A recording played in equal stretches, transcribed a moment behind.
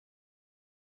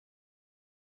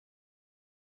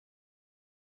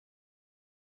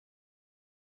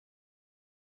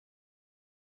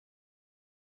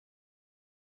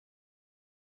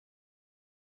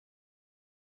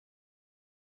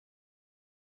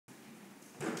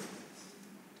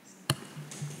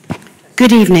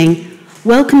Good evening.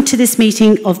 Welcome to this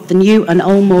meeting of the New and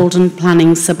Old Malden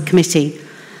Planning Subcommittee.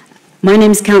 My name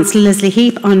is Councillor Leslie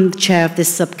Heap. I'm the chair of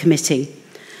this subcommittee.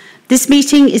 This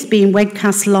meeting is being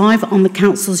webcast live on the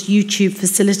Council's YouTube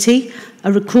facility.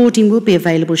 A recording will be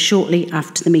available shortly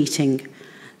after the meeting.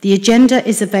 The agenda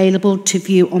is available to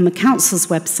view on the Council's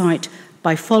website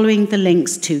by following the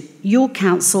links to Your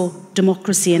Council,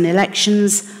 Democracy and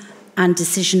Elections, and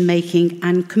Decision Making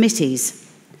and Committees.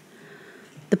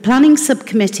 The Planning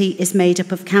Subcommittee is made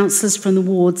up of councillors from the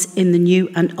wards in the New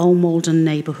and Old Malden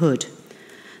neighbourhood.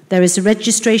 There is a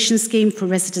registration scheme for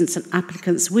residents and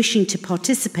applicants wishing to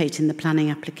participate in the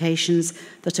planning applications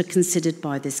that are considered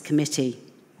by this committee.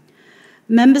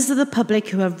 Members of the public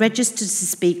who have registered to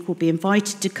speak will be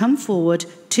invited to come forward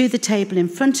to the table in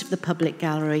front of the public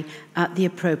gallery at the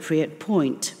appropriate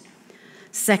point.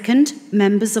 Second,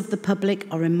 members of the public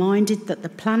are reminded that the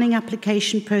planning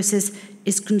application process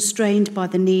is constrained by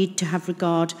the need to have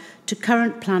regard to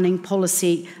current planning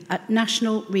policy at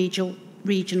national, regional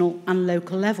and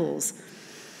local levels,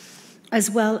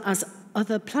 as well as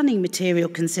other planning material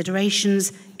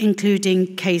considerations,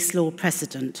 including case law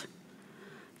precedent.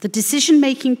 The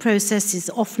decision-making process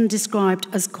is often described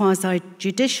as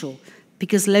quasi-judicial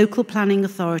because local planning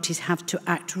authorities have to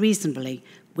act reasonably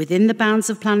within the bounds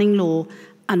of planning law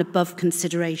and the above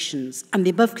considerations,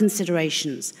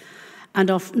 and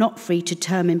are not free to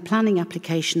determine planning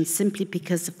applications simply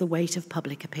because of the weight of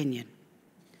public opinion.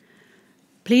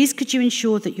 Please could you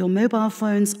ensure that your mobile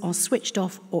phones are switched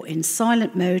off or in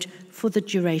silent mode for the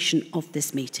duration of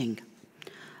this meeting.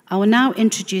 I will now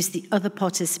introduce the other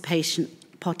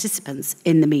participants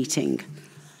in the meeting.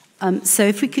 So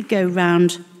if we could go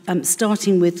round,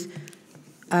 starting with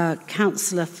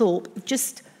Councillor Thorpe,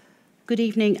 just good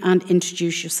evening and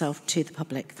introduce yourself to the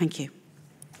public. Thank you.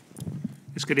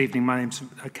 Yes, good evening. My name's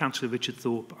Councillor Richard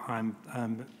Thorpe. I'm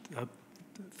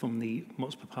from the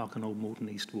Motspur Park and Old Malden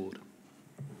East Ward.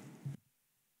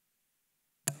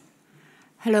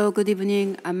 Hello, good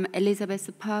evening. I'm Elizabeth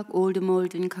Park, Old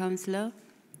Malden Councillor.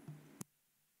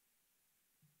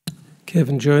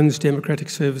 Kevin Jones, Democratic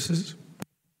Services.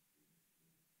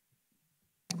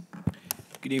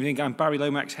 Good evening. I'm Barry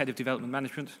Lomax, Head of Development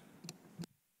Management.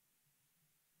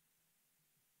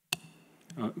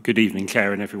 Good evening,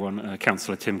 Chair and everyone.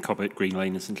 Councillor Tim Cobbett, Green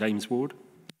Lane and St James Ward.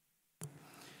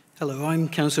 Hello, I'm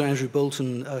Councillor Andrew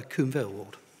Bolton, Combe Vale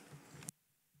Ward.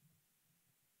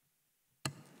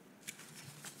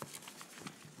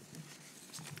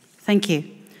 Thank you.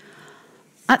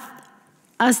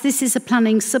 As this is a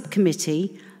planning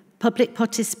subcommittee, public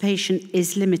participation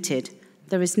is limited.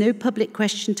 There is no public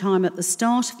question time at the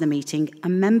start of the meeting,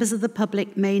 and members of the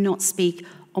public may not speak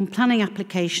on planning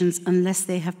applications unless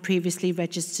they have previously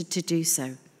registered to do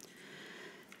so.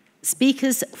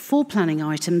 Speakers for planning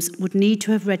items would need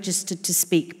to have registered to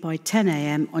speak by 10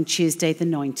 a.m. on Tuesday, the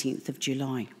 19th of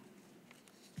July.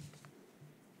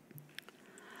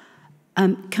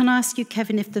 Can I ask you,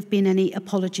 Kevin, if there have been any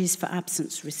apologies for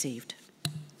absence received?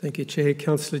 Thank you, Chair.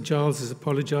 Councillor Giles has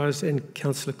apologised and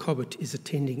Councillor Cobbett is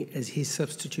attending as his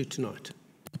substitute tonight.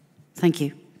 Thank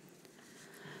you.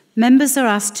 Members are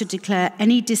asked to declare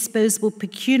any disposable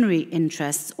pecuniary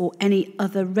interests or any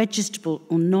other registrable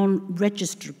or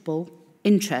non-registrable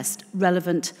interest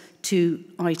relevant to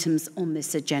items on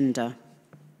this agenda.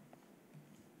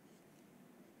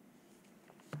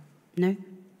 No?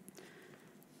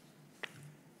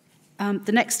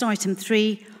 The next item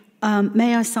 3,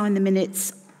 may I sign the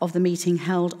minutes of the meeting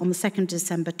held on the 2nd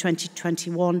December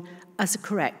 2021 as a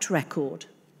correct record?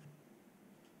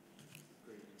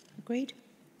 Agreed?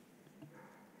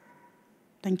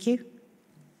 Thank you.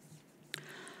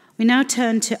 We now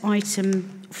turn to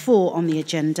item 4 on the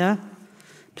agenda,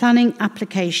 planning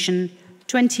application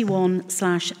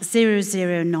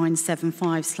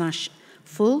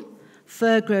 21/00975/full,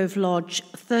 Firgrove Lodge,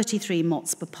 33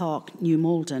 Motspur Park, New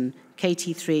Malden,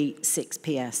 KT3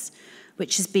 6PS,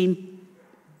 which has been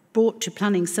brought to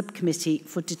Planning Subcommittee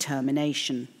for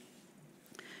determination.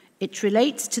 It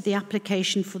relates to the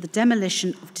application for the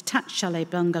demolition of detached chalet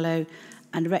bungalow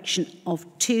and erection of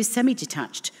 2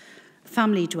 semi-detached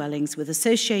family dwellings with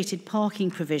associated parking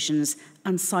provisions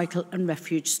and cycle and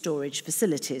refuge storage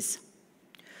facilities.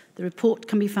 The report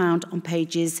can be found on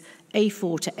pages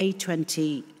A4 to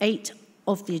A28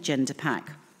 of the agenda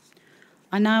pack.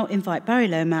 I now invite Barry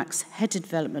Lomax, Head of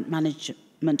Development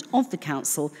Management of the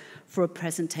Council, for a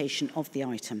presentation of the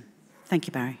item. Thank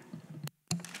you, Barry.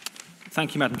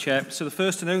 Thank you, Madam Chair. So the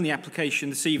first and only application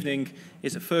this evening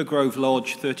is at Firgrove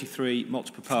Lodge, 33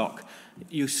 Motspur Park.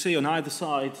 You see on either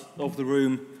side of the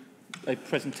room a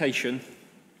presentation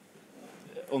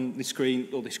on the screen,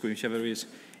 or the screen, whichever it is.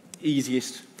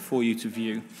 easiest for you to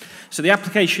view. So the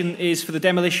application is for the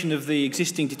demolition of the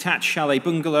existing detached chalet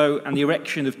bungalow and the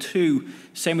erection of 2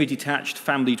 semi-detached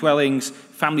family dwellings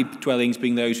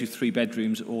being those with 3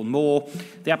 bedrooms or more.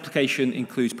 The application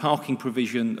includes parking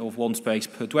provision of 1 space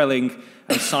per dwelling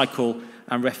and cycle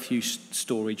and refuse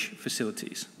storage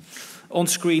facilities. On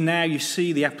screen now you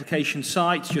see the application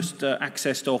site just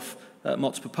accessed off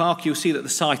Motspur Park. You'll see that the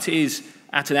site is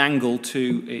at an angle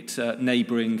to its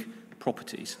neighbouring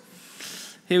properties.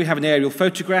 Here we have an aerial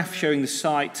photograph showing the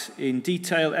site in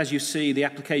detail. As you see, the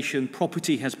application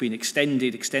property has been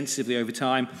extended extensively over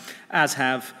time, as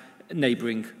have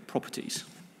neighbouring properties.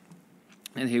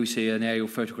 And here we see an aerial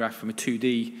photograph from a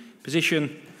 2D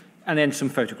position, and then some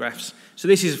photographs. So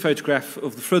this is a photograph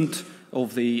of the front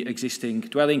of the existing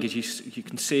dwelling. As you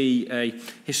can see, a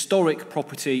historic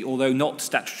property, although not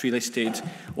statutory listed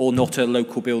or not a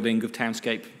local building of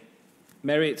townscape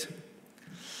merit.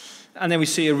 And then we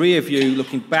see a rear view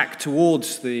looking back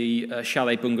towards the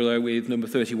chalet bungalow with number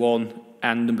 31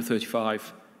 and number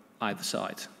 35 either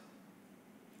side.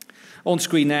 On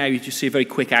screen now, you just see a very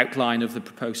quick outline of the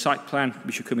proposed site plan.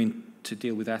 We should come in to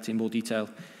deal with that in more detail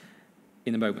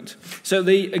in a moment. So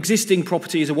the existing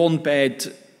property is a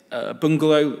 1-bed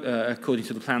bungalow, according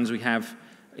to the plans we have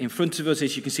in front of us.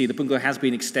 As you can see, the bungalow has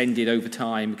been extended over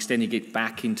time, extending it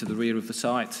back into the rear of the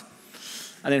site.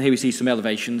 And then here we see some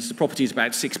elevations. The property is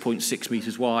about 6.6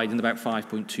 metres wide and about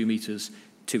 5.2 metres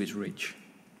to its ridge.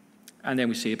 And then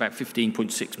we see about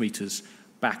 15.6 metres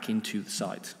back into the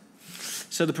site.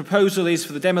 So the proposal is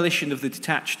for the demolition of the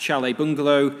detached chalet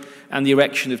bungalow and the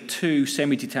erection of 2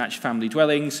 semi-detached family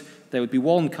dwellings. There would be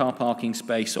 1 car parking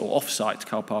space or off-site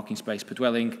car parking space per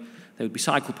dwelling. There would be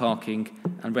cycle parking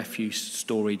and refuse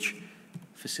storage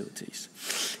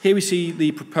facilities. Here we see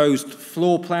the proposed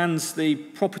floor plans. The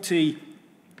property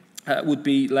would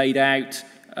be laid out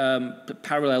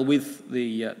parallel with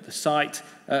the site.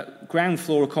 Ground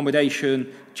floor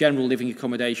accommodation, general living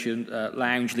accommodation,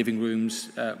 lounge, living rooms,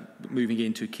 moving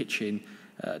into a kitchen,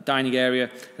 dining area.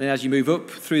 And then as you move up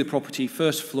through the property,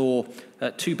 first floor,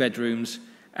 2 bedrooms,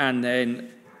 and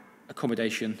then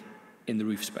accommodation in the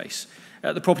roof space.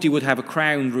 The property would have a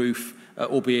crown roof,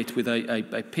 albeit with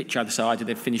a pitch either side, and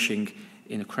then finishing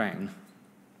in a crown.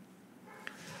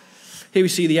 Here we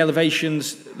see the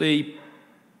elevations. The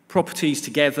properties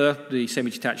together, the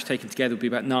semi-detached taken together, would be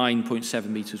about 9.7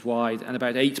 metres wide and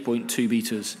about 8.2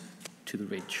 metres to the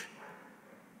ridge.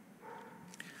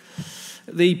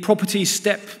 The properties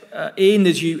step in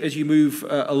as you move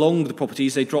along the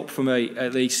properties. They drop from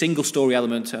the single-storey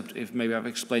element. If maybe I've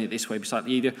explained it this way,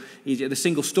 slightly easier. The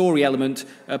single-storey element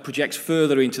projects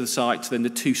further into the site than the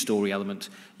 2-storey element.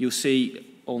 You'll see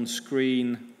on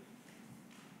screen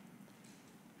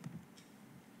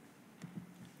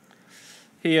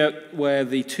here where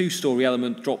the 2-storey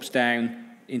element drops down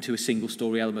into a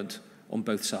single-storey element on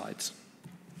both sides.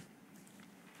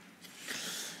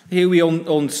 Here we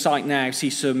on site now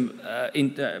see some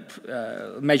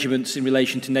measurements in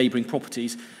relation to neighbouring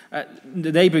properties.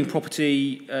 The neighbouring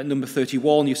property, number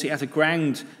 31, you see at a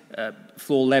ground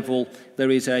floor level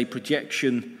there is a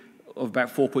projection of about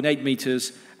 4.8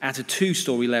 metres. At a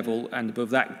 2-storey level and above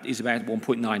that is about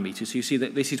 1.9 metres. So you see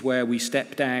that this is where we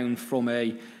step down from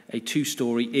a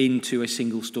 2-storey into a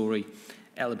single-storey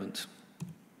element.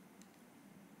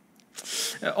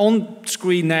 On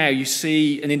screen now you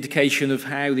see an indication of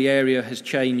how the area has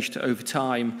changed over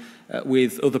time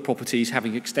with other properties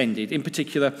having extended. In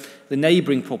particular, the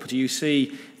neighbouring property, you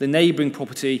see the neighbouring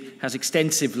property has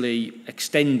extensively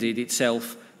extended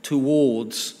itself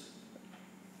towards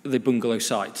the bungalow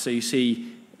site. So you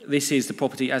see this is the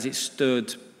property as it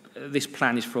stood. This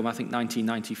plan is from, I think,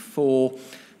 1994.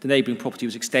 The neighbouring property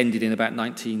was extended in about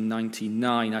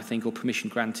 1999, I think, or permission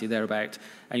granted thereabout.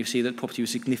 And you see that the property was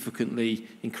significantly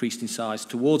increased in size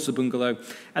towards the bungalow.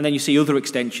 And then you see other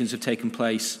extensions have taken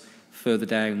place further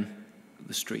down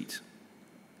the street,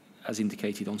 as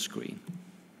indicated on screen.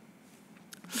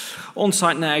 On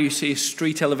site now you see a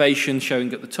street elevation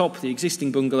showing at the top the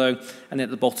existing bungalow and at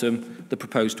the bottom the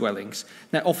proposed dwellings.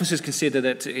 Now officers consider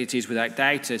that it is without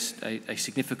doubt a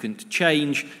significant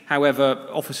change. However,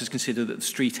 officers consider that the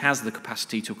street has the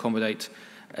capacity to accommodate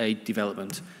a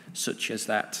development such as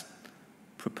that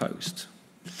proposed.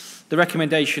 The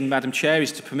recommendation, Madam Chair,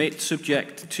 is to permit,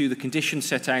 subject to the conditions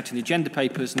set out in the agenda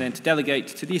papers, and then to delegate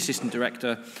to the Assistant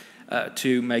Director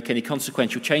to make any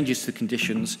consequential changes to the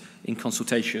conditions in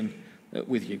consultation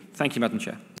with you. Thank you, Madam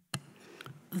Chair.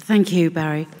 Thank you,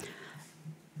 Barry.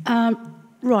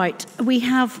 Right, we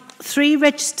have 3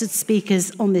 registered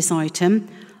speakers on this item.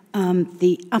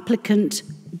 The applicant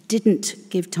didn't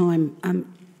give time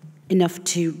enough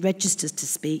to register to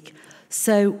speak.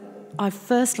 So I'd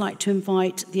first like to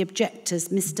invite the objectors,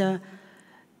 Mr.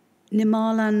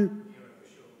 Nimalan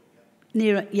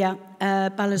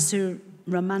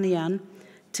Balasubramanian,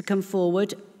 to come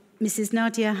forward, Mrs.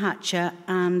 Nadia Hatcher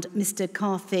and Mr.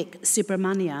 Karthik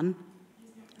Subramanian,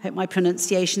 hope my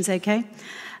pronunciation's okay,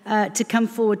 to come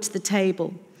forward to the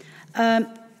table.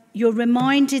 You're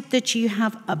reminded that you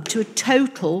have up to a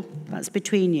total, that's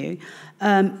between you,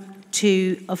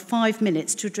 of 5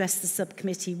 minutes to address the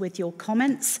subcommittee with your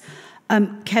comments.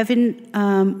 Kevin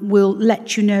will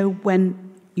let you know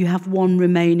when you have one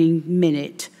remaining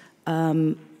minute,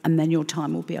 and then your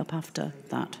time will be up after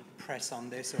that. Press on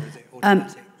this, or is it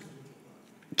automatic?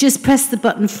 Just press the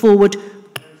button forward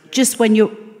just when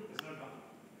you're...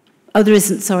 Oh, there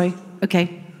isn't, sorry.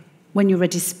 Okay. When you're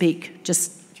ready to speak,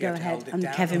 just go ahead. And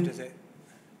down, Kevin... Can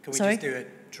we just do a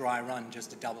dry run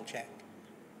just to double check?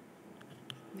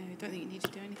 No, I don't think you need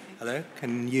to do anything. Hello?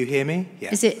 Can you hear me?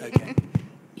 Yeah. Is it... Okay.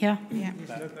 Yeah? Yeah.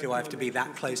 But do I have to be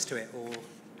that close to it, or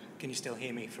can you still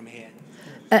hear me from here?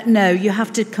 No, you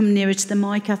have to come nearer to the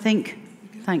mic, I think.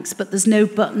 Thanks. But there's no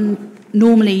button.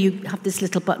 Normally you have this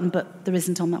little button, but there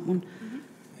isn't on that one.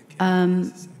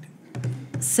 Okay.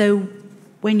 So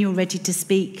when you're ready to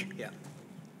speak,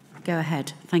 go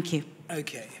ahead. Thank you.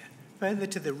 Okay. Further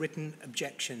to the written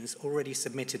objections already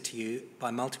submitted to you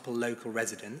by multiple local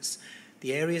residents,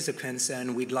 the areas of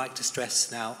concern we'd like to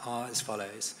stress now are as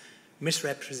follows.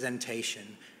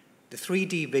 Misrepresentation. The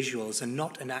 3D visuals are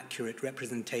not an accurate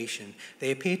representation.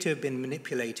 They appear to have been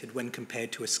manipulated when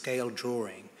compared to a scale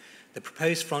drawing. The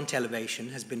proposed front elevation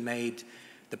has been made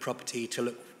the property to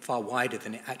look far wider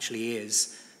than it actually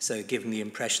is, so giving the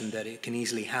impression that it can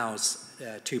easily house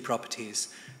two properties.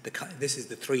 This is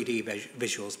the 3D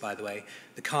visuals, by the way.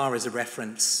 The car as a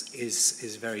reference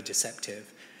is very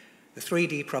deceptive. The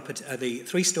 3D property, the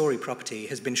three-story property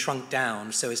has been shrunk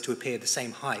down so as to appear the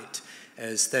same height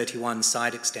as 31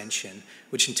 side extension,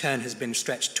 which in turn has been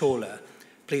stretched taller.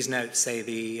 Please note, say,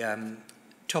 the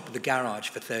top of the garage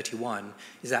for 31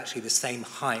 is actually the same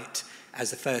height as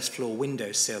the first floor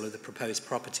windowsill of the proposed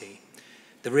property.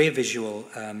 The rear visual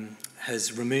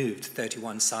has removed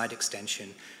 31 side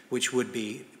extension, which would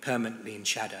be permanently in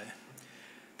shadow.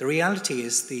 The reality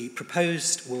is the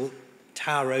proposed will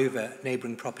tower over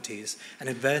neighbouring properties and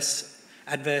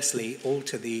adversely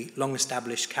alter the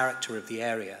long-established character of the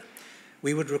area.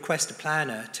 We would request a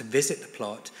planner to visit the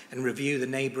plot and review the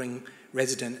neighbouring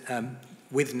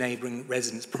with neighbouring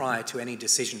residents prior to any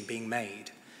decision being made,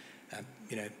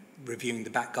 reviewing the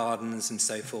back gardens and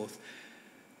so forth.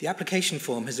 The application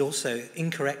form has also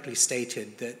incorrectly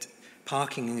stated that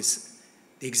the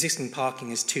existing parking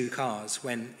is 2 cars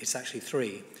when it's actually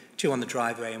 3, 2 on the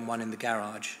driveway and 1 in the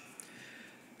garage.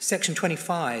 Section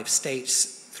 25 states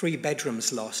 3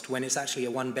 bedrooms lost when it's actually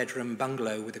a 1-bedroom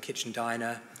bungalow with a kitchen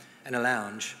diner and a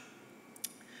lounge.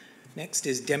 Next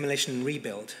is demolition and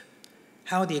rebuild.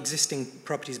 How are the existing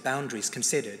property's boundaries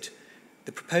considered?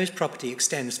 The proposed property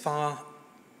extends far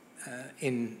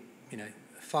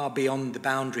beyond the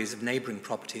boundaries of neighbouring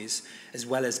properties, as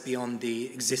well as beyond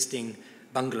the existing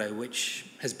bungalow, which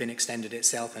has been extended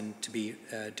itself and to be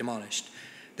demolished.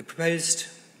 The proposed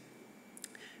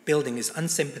building is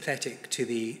unsympathetic to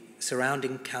the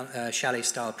surrounding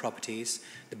chalet-style properties.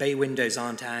 The bay windows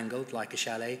aren't angled like a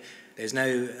chalet. There's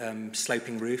no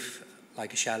sloping roof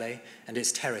like a chalet, and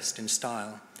it's terraced in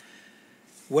style.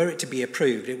 Were it to be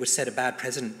approved, it would set a bad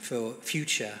precedent for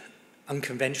future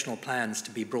unconventional plans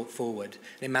to be brought forward.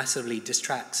 It massively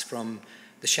distracts from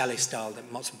the chalet style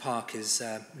that Motson Park is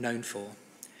known for.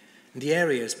 And the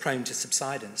area is prone to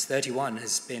subsidence. 31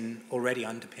 has been already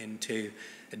underpinned to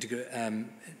a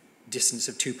distance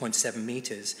of 2.7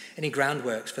 metres. Any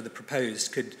groundworks for the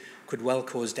proposed could well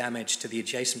cause damage to the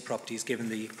adjacent properties given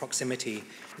the proximity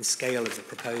and scale of the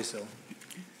proposal.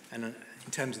 And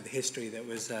in terms of the history that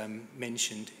was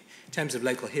mentioned, in terms of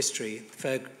local history,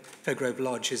 Fairgrove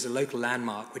Lodge is a local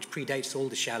landmark which predates all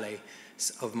the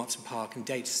chalets of Motson Park and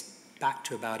dates back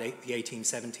to about the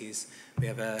 1870s. We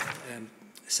have a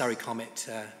Surrey Comet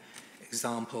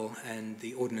example and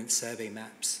the Ordnance Survey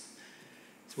maps.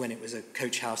 It's when it was a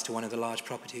coach house to one of the large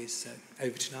properties. So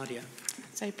over to Nadia.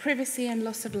 So privacy and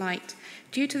loss of light.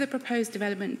 Due to the proposed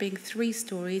development being 3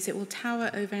 stories, it will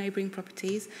tower over neighbouring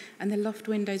properties and the loft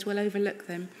windows will overlook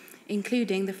them,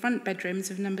 including the front bedrooms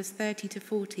of numbers 30 to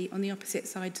 40 on the opposite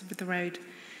sides of the road.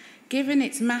 Given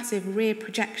its massive rear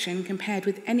projection compared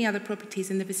with any other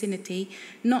properties in the vicinity,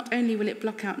 not only will it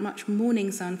block out much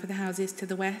morning sun for the houses to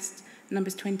the west,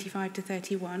 numbers 25 to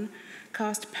 31,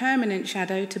 cast permanent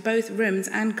shadow to both rooms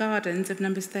and gardens of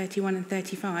numbers 31 and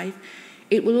 35,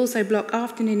 It will also block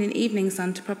afternoon and evening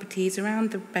sun to properties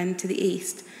around the bend to the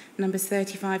east, numbers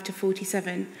 35 to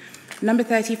 47. Number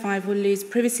 35 will lose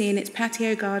privacy in its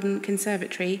patio garden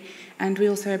conservatory, and we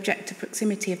also object to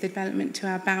proximity of the development to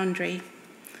our boundary.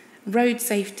 Road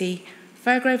safety.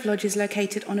 Firgrove Lodge is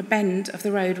located on a bend of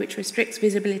the road which restricts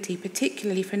visibility,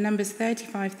 particularly for numbers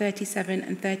 35, 37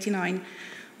 and 39,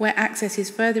 where access is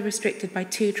further restricted by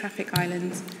 2 traffic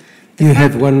islands. You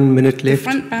have 1 minute left. The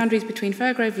front boundaries between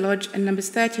Firgrove Lodge and numbers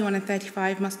 31 and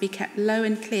 35 must be kept low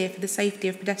and clear for the safety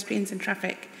of pedestrians and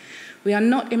traffic. We are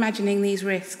not imagining these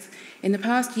risks. In the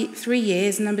past 3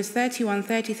 years, numbers 31,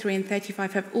 33 and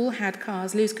 35 have all had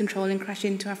cars lose control and crash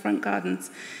into our front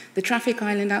gardens. The traffic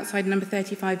island outside number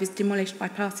 35 is demolished by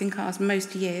passing cars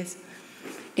most years.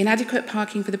 Inadequate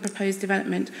parking for the proposed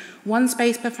development. 1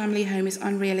 space per family home is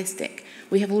unrealistic.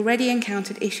 We have already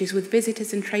encountered issues with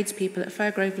visitors and tradespeople at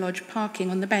Firgrove Lodge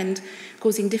parking on the bend,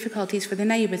 causing difficulties for the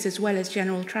neighbours as well as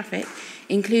general traffic,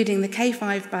 including the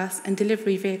K5 bus and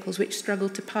delivery vehicles which struggle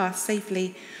to pass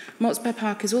safely. Motspur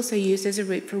Park is also used as a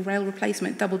route for rail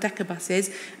replacement double-decker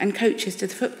buses and coaches to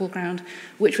the football ground,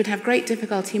 which would have great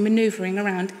difficulty manoeuvring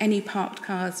around any parked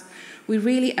cars. We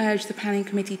really urge the Planning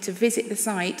Committee to visit the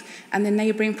site and the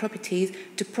neighbouring properties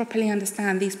to properly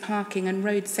understand these parking and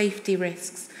road safety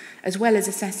risks, as well as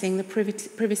assessing the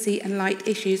privacy and light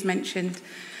issues mentioned.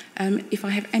 If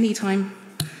I have any time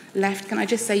left, can I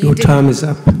just say your time is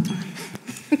up. Bang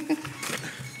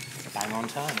on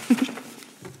time.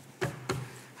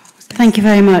 Thank you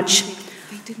very much.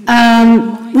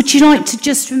 Would you like to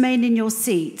just remain in your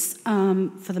seats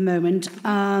for the moment?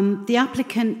 The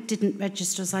applicant didn't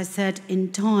register, as I said,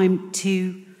 in time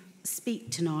to speak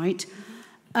tonight.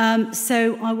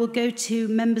 So I will go to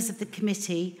members of the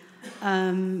committee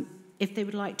if they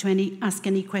would like to ask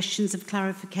any questions of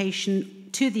clarification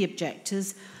to the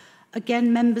objectors.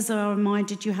 Again, members are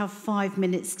reminded you have 5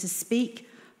 minutes to speak.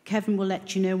 Kevin will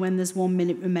let you know when there's 1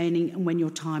 minute remaining and when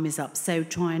your time is up. So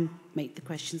try and make the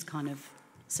questions kind of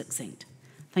succinct.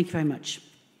 Thank you very much.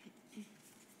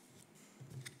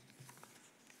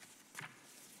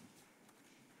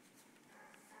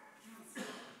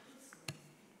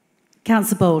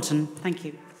 Councillor Bolton, thank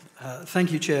you.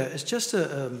 Thank you, Chair. It's just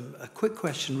a quick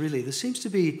question, really. There seems to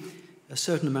be a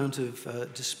certain amount of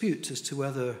dispute as to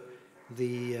whether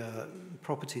the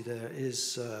property there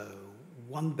is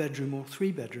 1 bedroom or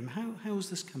 3 bedroom. How has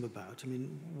this come about? I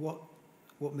mean,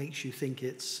 what makes you think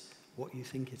it's what you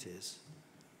think it is?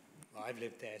 Well, I've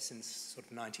lived there since sort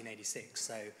of 1986,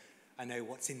 so I know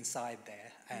what's inside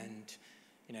there. And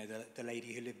you know, the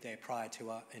lady who lived there prior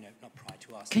to us, not prior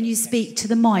to us. Can you speak to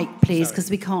the mic, please,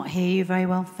 because we can't hear you very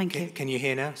well. Thank you. Can you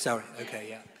hear now? Sorry. Okay.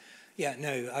 Yeah. Yeah.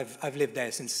 No, I've lived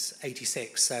there since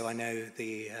 '86, so I know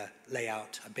the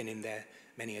layout. I've been in there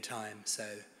many a time. So,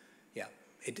 yeah.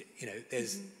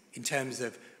 There's in terms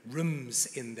of rooms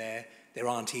in there, there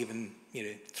aren't even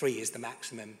 3 is the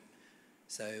maximum.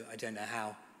 So I don't know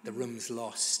how the rooms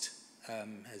lost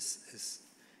has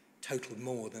totaled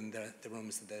more than the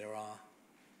rooms that there are.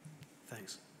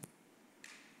 Thanks.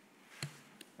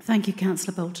 Thank you,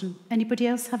 Councillor Bolton. Anybody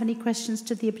else have any questions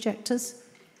to the objectors?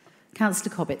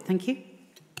 Councillor Cobbett, thank you.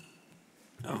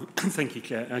 Oh, thank you,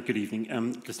 Chair. Good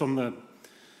evening. Just on the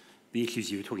issues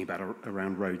you were talking about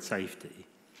around road safety,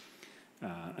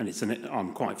 and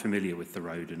I'm quite familiar with the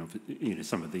road and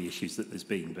some of the issues that there's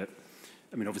been, but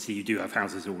I mean, obviously you do have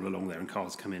houses all along there and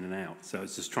cars come in and out. So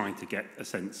it's just trying to get a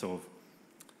sense of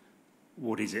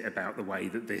what is it about the way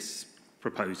that this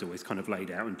proposal is kind of laid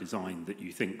out and designed that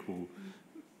you think will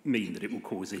mean that it will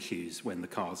cause issues when the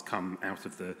cars come out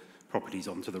of the properties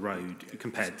onto the road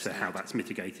compared to how that's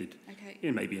mitigated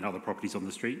maybe in other properties on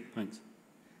the street? Thanks.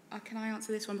 Can I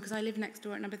answer this one? Because I live next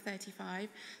door at number 35.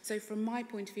 So from my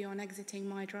point of view on exiting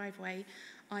my driveway,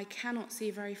 I cannot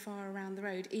see very far around the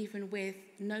road, even with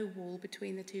no wall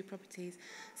between the 2 properties.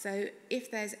 So if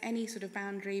there's any sort of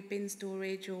boundary, bin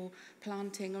storage or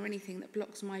planting or anything that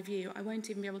blocks my view, I won't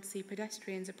even be able to see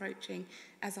pedestrians approaching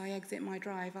as I exit my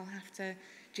drive. I'll have to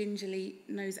gingerly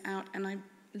nose out, and I'm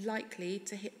likely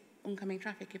to hit oncoming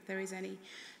traffic if there is any.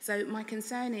 So my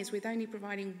concern is with only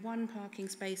providing 1 parking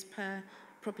space per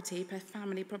property, per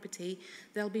family property,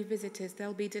 there'll be visitors,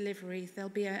 there'll be deliveries, there'll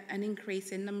be an increase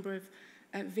in number of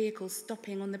vehicles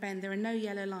stopping on the bend. There are no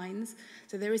yellow lines,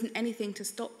 so there isn't anything to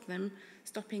stop them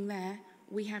stopping there.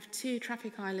 We have 2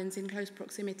 traffic islands in close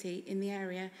proximity in the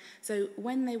area. So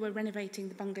when they were renovating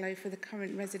the bungalow for the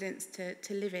current residents to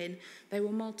live in, there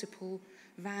were multiple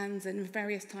vans and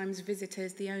various times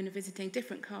visitors, the owner visiting,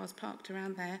 different cars parked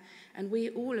around there. And we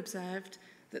all observed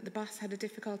that the bus had a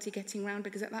difficulty getting round,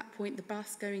 because at that point the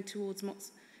bus going towards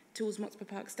Motspur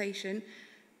Park Station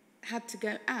had to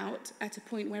go out at a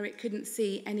point where it couldn't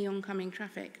see any oncoming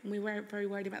traffic. And we were very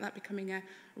worried about that becoming a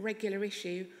regular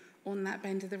issue on that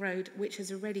bend of the road, which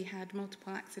has already had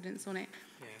multiple accidents on it.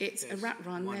 Yeah, it's a rat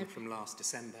run. One from last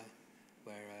December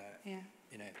where,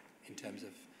 you know, in terms of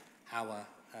our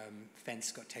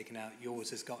fence got taken out, yours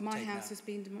has got taken out. My house has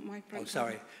been my problem. Oh,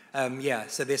 sorry. Yeah,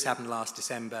 so this happened last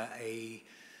December. A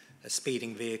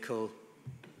speeding vehicle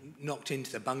knocked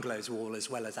into the bungalow's wall as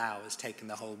well as ours, taking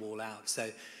the whole wall out. So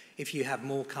if you have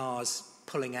more cars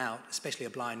pulling out, especially a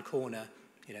blind corner,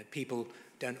 you know, people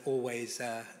don't always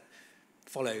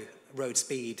follow road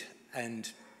speed,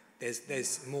 and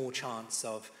there's more chance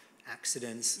of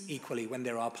accidents equally when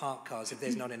there are parked cars. If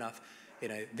there's not enough, you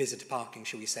know, visitor parking,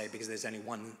 shall we say, because there's only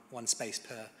one space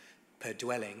per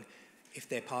dwelling, if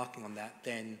they're parking on that,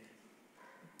 then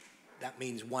that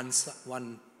means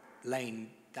one lane,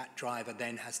 that driver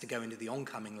then has to go into the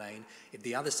oncoming lane. If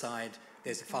the other side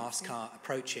there's a fast car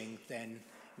approaching, then, you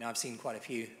know, I've seen quite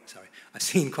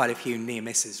a few near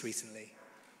misses recently.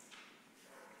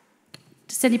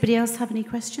 Does anybody else have any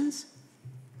questions?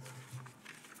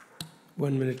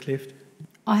 1 minute left.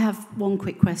 I have one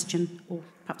quick question, or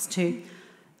perhaps two.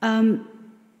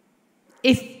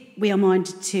 If we are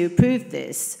minded to approve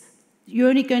this, you're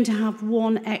only going to have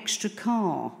one extra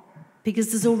car,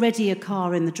 because there's already a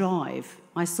car in the drive.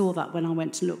 I saw that when I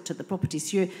went and looked at the property.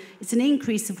 So it's an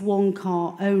increase of one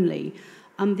car only.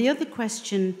 The other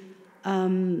question,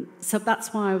 so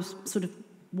that's why I was sort of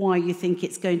why you think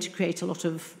it's going to create a lot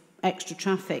of extra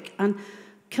traffic. And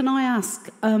can I ask,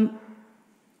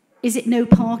 is it no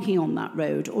parking on that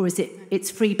road, or is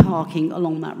it's free parking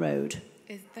along that road?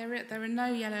 There are no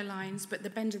yellow lines, but the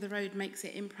bend of the road makes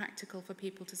it impractical for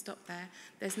people to stop there.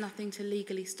 There's nothing to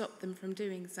legally stop them from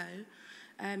doing so.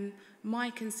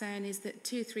 My concern is that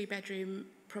 2 3-bedroom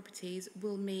properties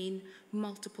will mean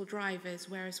multiple drivers,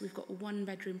 whereas we've got a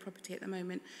 1-bedroom property at the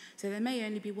moment. So there may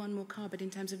only be one more car, but in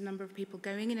terms of number of people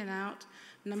going in and out,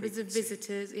 numbers of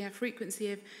visitors,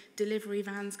 frequency of delivery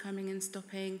vans coming and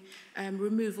stopping,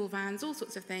 removal vans, all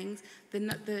sorts of things,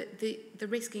 the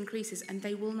risk increases, and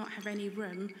they will not have any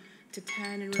room to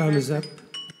turn and reverse. Time is up.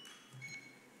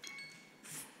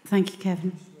 Thank you,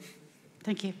 Kevin.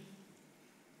 Thank you.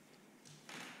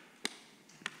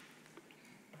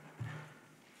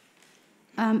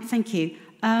 Thank you.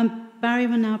 Barry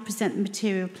will now present the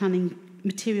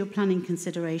material planning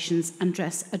considerations and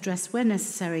address where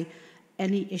necessary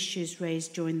any issues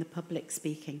raised during the public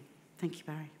speaking. Thank you,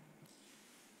 Barry.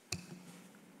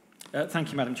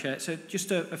 Thank you, Madam Chair. So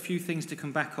just a few things to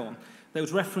come back on. There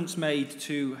was reference made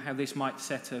to how this might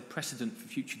set a precedent for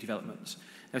future developments.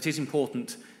 Now, it is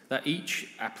important that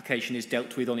each application is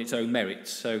dealt with on its own merits,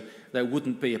 so there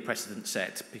wouldn't be a precedent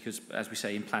set because, as we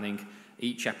say in planning,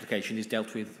 each application is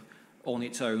dealt with on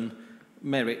its own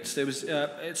merits. There was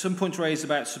at some point raised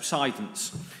about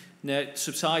subsidence. Now,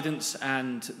 subsidence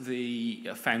and the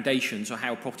foundations, or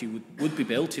how a property would be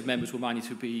built, if members were minded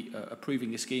to be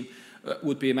approving this scheme,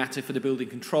 would be a matter for the building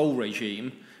control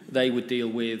regime. They would deal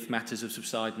with matters of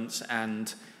subsidence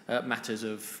and matters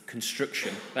of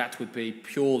construction. That would be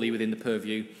purely within the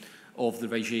purview of the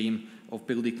regime of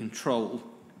building control.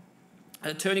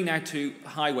 Turning now to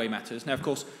highway matters. Now, of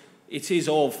course, it is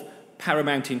of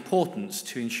paramount importance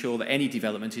to ensure that any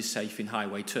development is safe in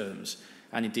highway terms.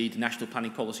 And indeed, the National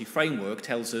Planning Policy Framework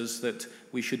tells us that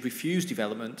we should refuse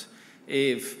development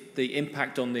if the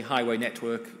impact on the highway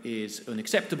network is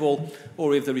unacceptable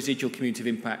or if the residual cumulative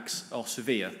impacts are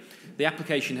severe. The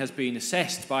application has been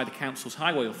assessed by the Council's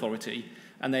Highway Authority,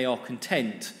 and they are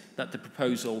content that the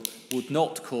proposal would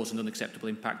not cause an unacceptable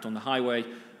impact on the highway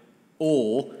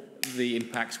or the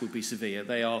impacts would be severe.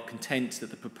 They are content that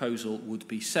the proposal would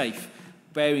be safe,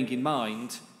 bearing in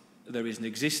mind there is an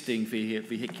existing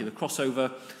vehicular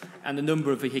crossover and the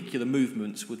number of vehicular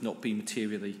movements would not be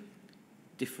materially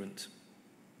different.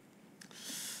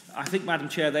 I think, Madam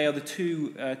Chair, they are the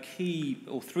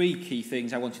three key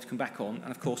things I wanted to come back on,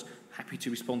 and of course happy to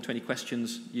respond to any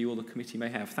questions you or the committee may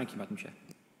have. Thank you, Madam Chair.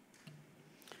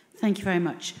 Thank you very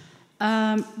much.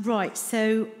 Right,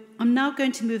 so I'm now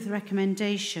going to move the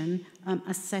recommendation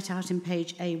as set out in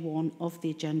page A1 of the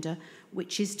agenda,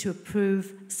 which is to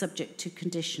approve subject to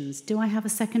conditions. Do I have a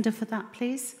seconder for that,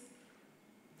 please,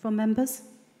 from members?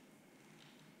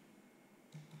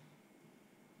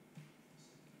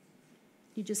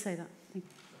 You just say that.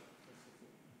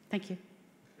 Thank you.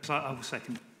 So I will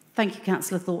second. Thank you,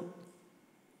 Councillor Thorpe.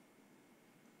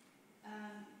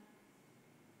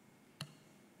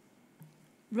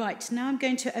 Right, now I'm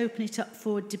going to open it up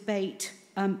for debate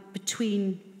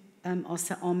between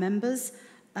our members,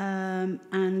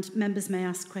 and members may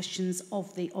ask questions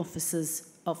of the officer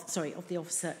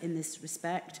in this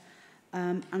respect.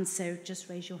 And so just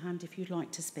raise your hand if you'd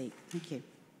like to speak. Thank you.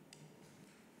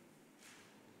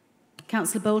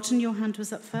 Councillor Bolton, your hand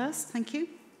was up first. Thank you.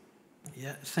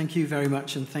 Yeah, thank you very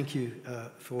much, and thank you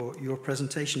for your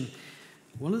presentation.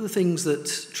 One of the things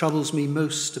that troubles me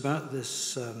most about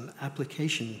this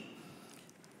application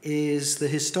is the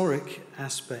historic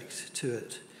aspect to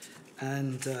it.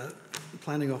 And the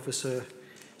planning officer,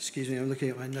 excuse me, I'm looking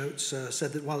at my notes,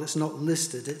 said that while it's not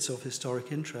listed, it's of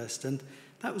historic interest. And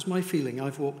that was my feeling.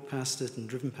 I've walked past it and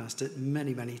driven past it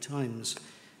many, many times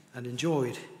and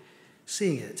enjoyed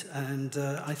seeing it. And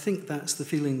I think that's the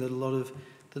feeling that a lot of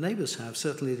the neighbours have,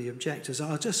 certainly the objectors.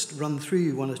 I'll just run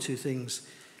through one or two things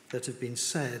that have been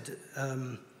said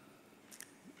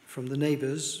from the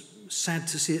neighbours. Sad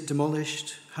to see it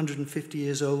demolished, 150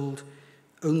 years old,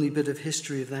 only bit of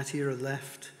history of that era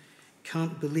left.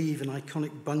 Can't believe an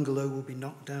iconic bungalow will be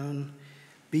knocked down.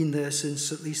 Been there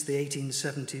since at least the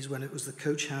 1870s when it was the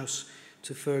coach house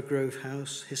to Fir Grove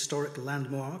House, historic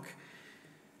landmark,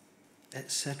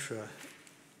 etc.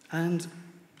 And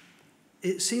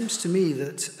it seems to me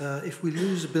that if we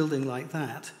lose a building like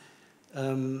that,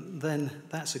 then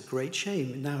that's a great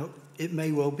shame. Now, it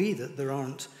may well be that there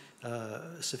aren't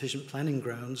sufficient planning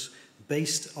grounds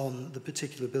based on the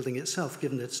particular building itself,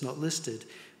 given that it's not listed.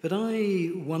 But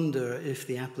I wonder if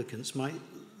the applicants might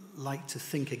like to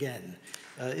think again.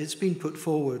 It's been put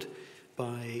forward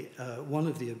by one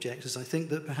of the objectors. I think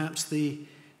that perhaps the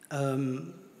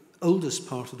oldest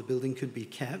part of the building could be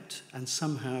kept, and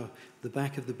somehow the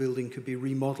back of the building could be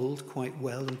remodelled quite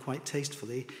well and quite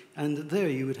tastefully, and there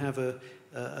you would have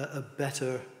a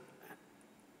better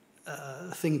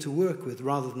thing to work with,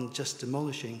 rather than just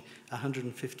demolishing a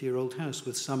 150-year-old house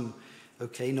with some,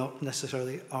 okay, not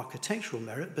necessarily architectural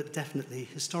merit, but definitely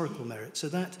historical merit. So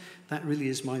that really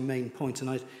is my main point, and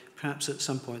I'd perhaps at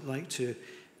some point like to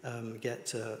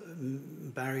get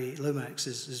Barry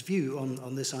Lomax's view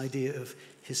on this idea of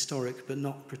historic but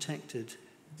not protected.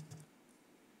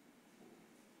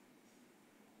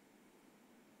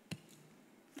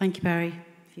 Thank you, Barry.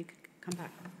 If you could come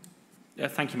back. Yeah,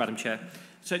 thank you, Madam Chair.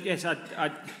 So, yes,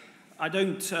 I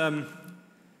don't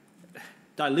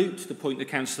dilute the point that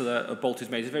Councillor Bolt has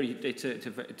made. It's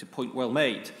a point well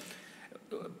made.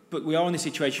 But we are in a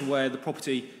situation where the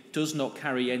property does not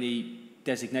carry any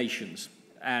designations,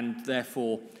 and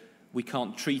therefore we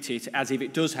can't treat it as if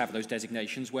it does have those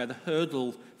designations, where the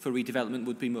hurdle for redevelopment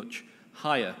would be much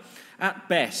higher. At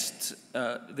best,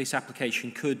 this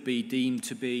application could be deemed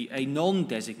to be a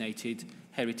non-designated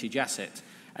heritage asset.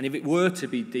 And if it were to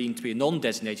be deemed to be a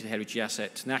non-designated heritage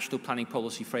asset, National Planning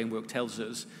Policy Framework tells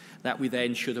us that we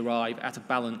then should arrive at a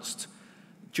balanced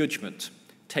judgment,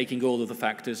 taking all of the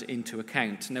factors into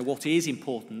account. Now, what is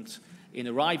important in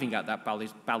arriving at that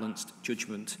balanced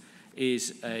judgment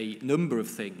is a number of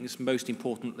things. Most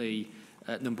importantly,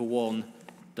 number one,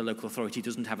 the local authority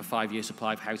doesn't have a 5-year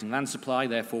supply of housing land supply,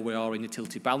 therefore we are in a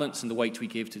tilted balance, and the weight we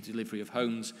give to delivery of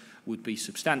homes would be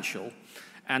substantial.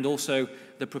 And also,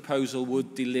 the proposal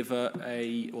would deliver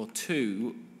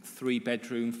two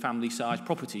 3-bedroom family-sized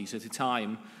properties at a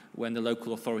time when the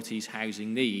local authority's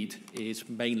housing need is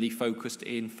mainly focused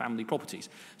in family properties.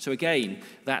 So again,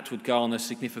 that would garner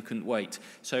significant weight.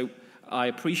 So I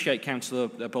appreciate Councillor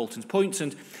Bolton's points,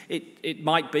 and it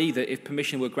might be that if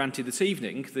permission were granted this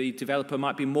evening, the developer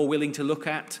might be more willing to look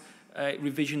at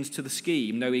revisions to the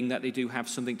scheme, knowing that they do have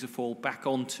something to fall back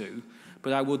onto.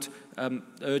 But I would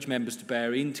urge members to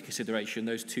bear into consideration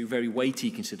those two very weighty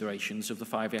considerations of the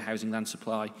 5-year housing land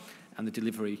supply and the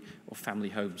delivery of family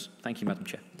homes. Thank you, Madam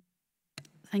Chair.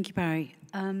 Thank you, Barry.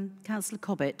 Councillor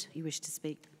Cobbett, you wish to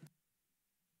speak.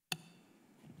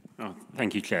 Oh,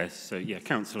 thank you, Chair. So, yeah,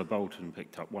 Councillor Bolton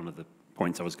picked up one of the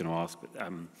points I was going to ask, but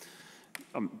I'm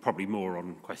probably more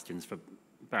on questions for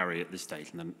Barry at this stage,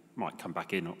 and then might come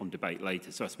back in on debate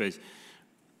later. So I suppose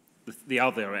the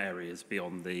other areas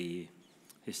beyond the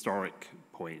historic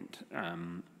point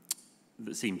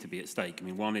that seem to be at stake. I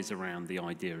mean, one is around the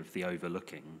idea of the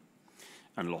overlooking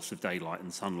and loss of daylight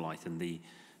and sunlight, and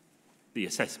the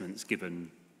assessments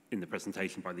given in the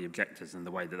presentation by the objectors and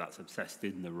the way that that's assessed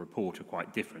in the report are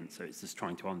quite different. So it's just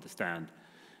trying to understand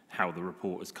how the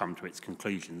report has come to its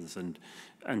conclusions, and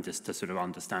just to sort of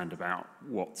understand about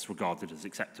what's regarded as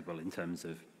acceptable in terms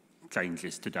of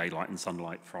changes to daylight and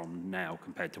sunlight from now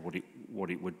compared to what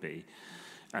it would be.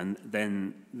 And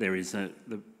then there's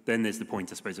the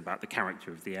point, I suppose, about the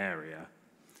character of the area.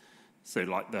 So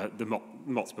like the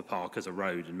Motspur Park as a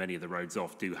road, and many of the roads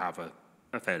off do have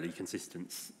a fairly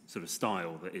consistent sort of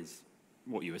style that is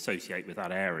what you associate with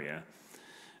that area.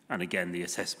 And again, the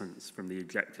assessments from the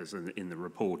objectors in the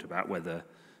report about whether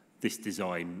this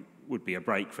design would be a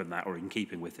break from that or in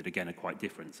keeping with it, again, are quite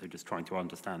different. So just trying to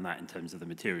understand that in terms of the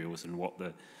materials and what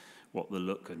the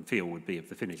look and feel would be of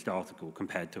the finished article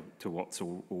compared to what's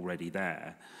already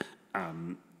there.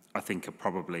 I think are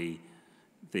probably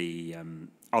the,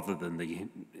 other than the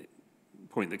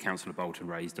point that Councillor Bolton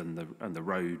raised and the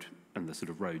road and the sort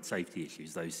of road safety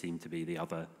issues, those seem to be the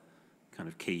other kind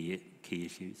of key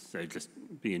issues. So just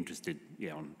be interested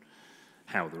on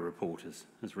how the report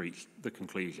has reached the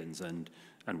conclusions and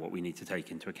what we need to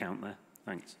take into account there.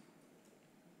 Thanks.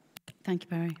 Thank you,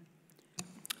 Barry.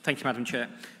 Thank you, Madam Chair.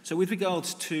 So with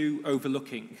regards to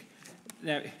overlooking,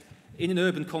 now, in an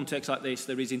urban context like this,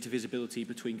 there is intervisibility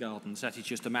between gardens. That is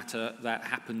just a matter that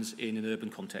happens in an urban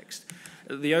context.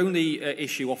 The only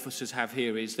issue officers have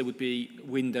here is there would be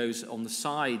windows on the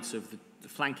sides of the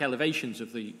flank elevations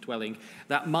of the dwelling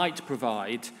that might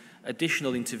provide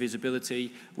additional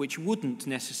intervisibility, which wouldn't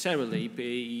necessarily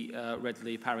be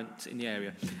readily apparent in the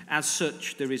area. As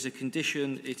such, there is a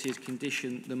condition, it is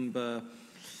condition number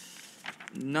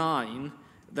 9,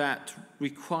 that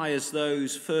requires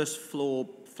those first floor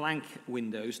flank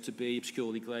windows to be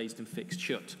obscurely glazed and fixed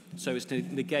shut, so as to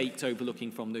negate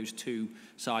overlooking from those 2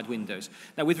 side windows.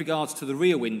 Now, with regards to the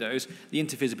rear windows, the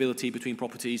intervisibility between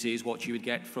properties is what you would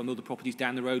get from other properties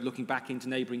down the road looking back into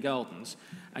neighbouring gardens.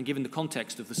 And given the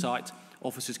context of the site,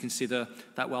 officers consider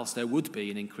that whilst there would be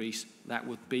an increase, that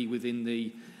would be within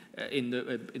the in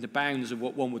the bounds of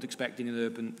what one would expect in an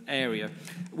urban area.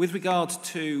 With regards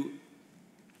to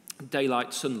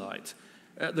daylight sunlight,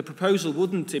 the proposal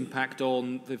wouldn't impact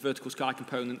on the vertical sky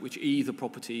component which either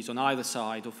properties on either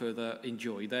side or further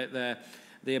enjoy.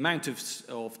 The amount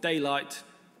of daylight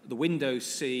the windows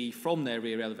see from their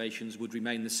rear elevations would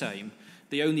remain the same.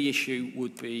 The only issue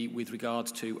would be with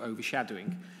regards to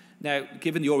overshadowing. Now,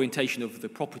 given the orientation of the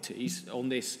properties on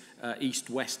this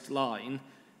east-west line,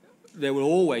 there will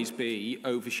always be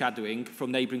overshadowing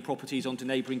from neighbouring properties onto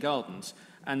neighbouring gardens,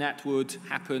 and that would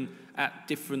happen at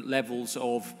different levels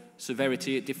of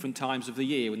severity at different times of the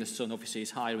year. When the sun obviously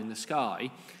is higher in the sky,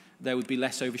 there would be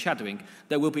less overshadowing.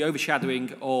 There will be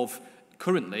overshadowing of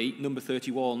currently number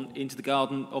 31 into the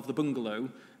garden of the bungalow,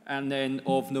 and then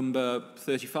of number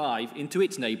 35 into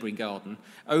its neighbouring garden.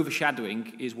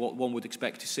 Overshadowing is what one would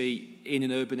expect to see in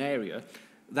an urban area.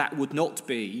 That would not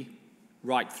be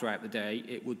right throughout the day.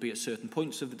 It would be at certain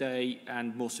points of the day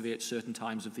and more severe at certain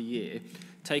times of the year.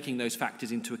 Taking those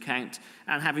factors into account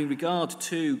and having regard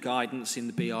to guidance in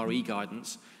the BRE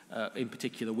guidance, in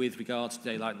particular with regards to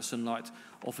daylight and sunlight,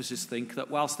 officers think that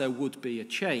whilst there would be a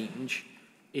change,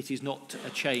 it is not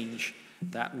a change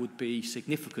that would be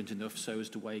significant enough so as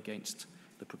to weigh against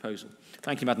the proposal.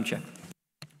 Thank you, Madam Chair.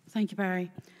 Thank you, Barry.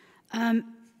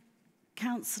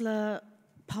 Councillor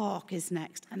Park is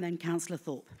next, and then Councillor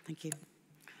Thorpe. Thank you.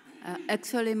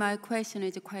 Actually, my question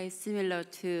is quite similar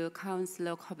to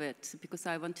Councillor Cobbett, because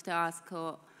I wanted to ask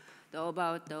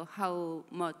about how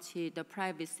much the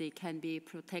privacy can be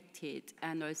protected,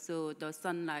 and also the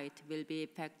sunlight will be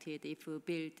affected if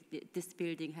this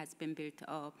building has been built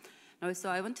up. Also,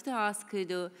 I wanted to ask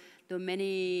the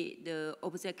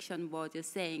objection was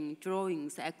saying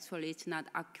drawings actually it's not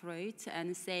accurate,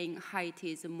 and saying height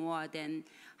is more than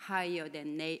higher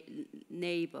than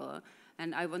neighbor.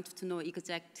 And I wanted to know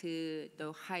exact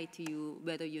the height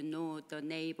whether you know the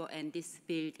neighbor and this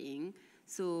building,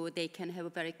 so they can have a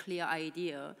very clear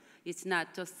idea. It's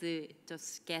not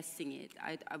just guessing it.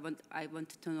 I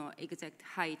want to know exact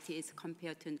height is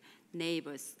compared to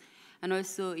neighbors. And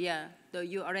also, yeah,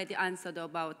 you already answered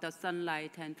about the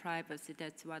sunlight and privacy.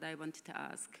 That's what I wanted to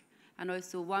ask. And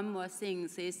also one more thing,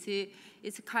 so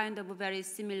it's kind of very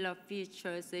similar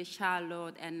features,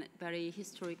 Charlotte, and very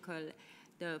historical.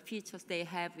 The features they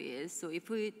have is, so if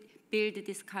we build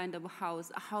this kind of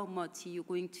house, how much you're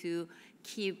going to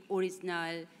keep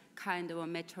original kind of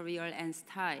material and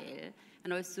style.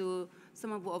 And also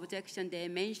some of the objections they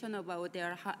mentioned about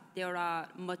there are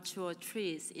mature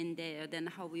trees in there, then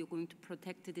how are you going to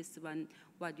protect this one,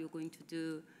 what you're going to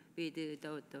do with the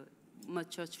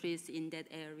mature trees in that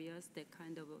areas, that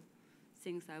kind of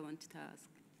things I wanted to ask.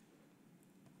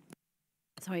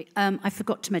 Sorry, I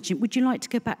forgot to mention, would you like to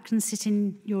go back and sit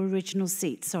in your original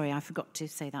seat? Sorry, I forgot to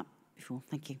say that before.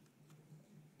 Thank you.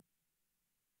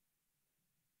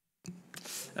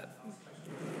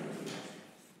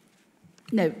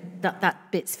 No,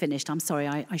 that bit's finished. I'm sorry,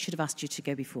 I should have asked you to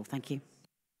go before. Thank you.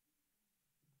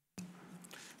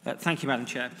 Thank you, Madam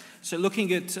Chair. So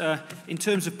looking at, in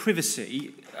terms of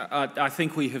privacy, I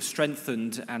think we have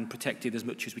strengthened and protected as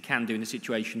much as we can do in the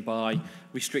situation by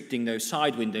restricting those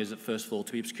side windows at first floor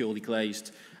to be obscurely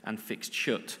glazed and fixed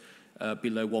shut.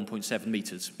 below 1.7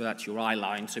 metres, but that's your eye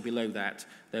line, so below that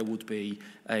there would be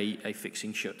a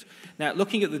fixing shut. Now,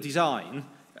 looking at the design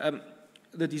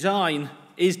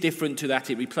is different to that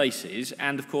it replaces,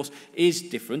 and of course is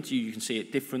different, you can see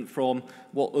it different from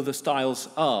what other styles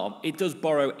are. It does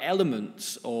borrow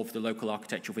elements of the local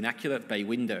architectural vernacular, bay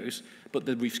windows, but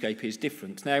the roofscape is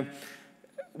different. Now,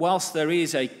 whilst there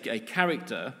is a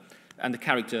character, and the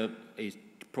character is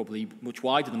probably much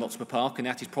wider than Motspur Park, and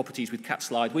that is properties with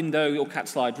cat-slide window or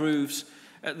cat-slide roofs,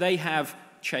 they have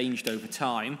changed over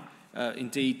time.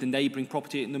 Indeed, the neighbouring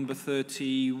property at number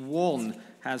 31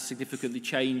 has significantly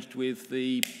changed with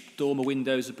the dormer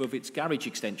windows above its garage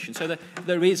extension. So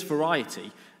there is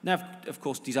variety. Now, of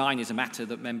course, design is a matter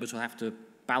that members will have to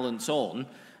balance on,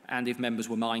 and if members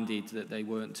were minded that they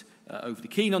weren't overly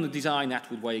keen on the design,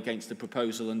 that would weigh against the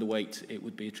proposal, and the weight it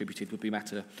would be attributed would be a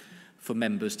matter for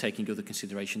members taking other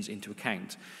considerations into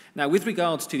account. Now, with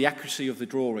regards to the accuracy of the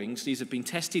drawings, these have been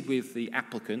tested with the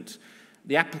applicant.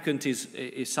 The applicant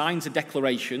signs a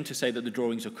declaration to say that the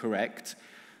drawings are correct.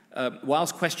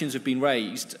 Whilst questions have been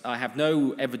raised, I have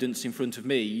no evidence in front of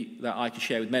me that I can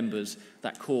share with members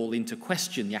that call into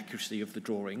question the accuracy of the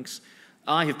drawings.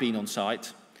 I have been on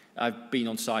site. I've been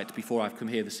on site before I've come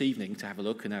here this evening to have a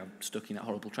look, and I'm stuck in that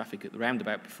horrible traffic at the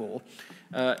roundabout before.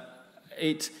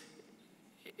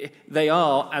 They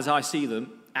are, as I see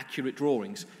them, accurate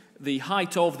drawings. The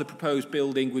height of the proposed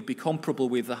building would be comparable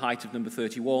with the height of number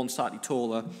 31, slightly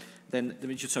taller. Then,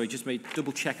 sorry, just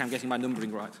double check I'm getting my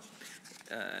numbering right.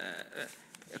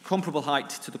 A comparable height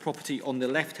to the property on the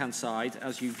left-hand side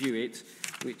as you view it,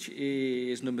 which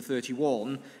is number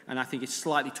 31, and I think it's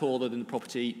slightly taller than the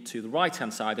property to the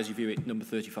right-hand side as you view it, number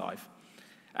 35.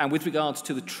 And with regards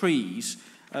to the trees,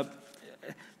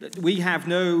 we have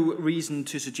no reason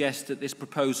to suggest that this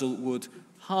proposal would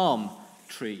harm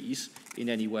trees in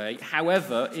any way.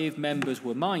 However, if members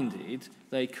were minded,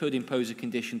 they could impose a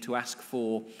condition to ask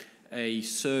for a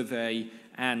survey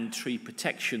and tree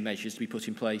protection measures to be put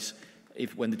in place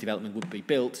when the development would be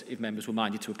built, if members were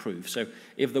minded to approve. So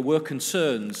if there were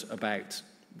concerns about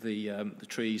the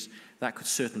trees, that could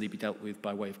certainly be dealt with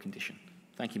by way of condition.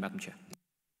 Thank you, Madam Chair.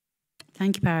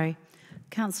 Thank you, Barry.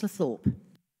 Councillor Thorpe.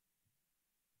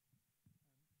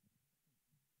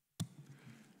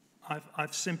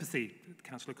 I've sympathy,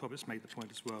 Councillor Cobbett's made the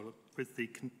point as well, with the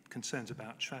concerns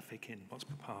about traffic in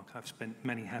Motspur Park. I've spent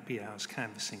many happy hours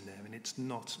canvassing there, and it's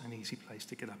not an easy place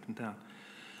to get up and down.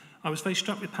 I was very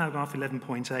struck with paragraph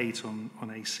 11.8 on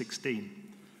A16,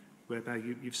 whereby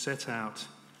you've set out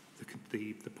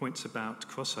the points about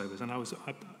crossovers, and I was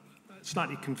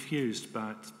slightly confused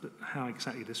about how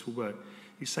exactly this will work.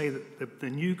 You say that the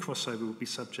new crossover will be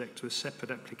subject to a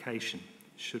separate application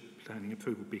should planning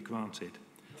approval be granted,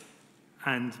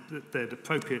 and that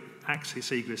appropriate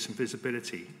access, egress and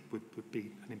visibility would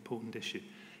be an important issue.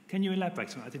 Can you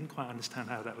elaborate on that? I didn't quite understand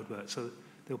how that would work. So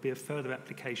there'll be a further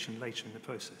application later in the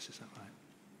process, is that right?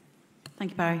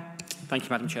 Thank you, Barry. Thank you,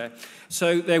 Madam Chair.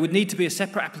 So there would need to be a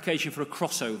separate application for a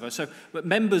crossover. But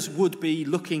members would be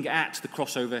looking at the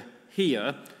crossover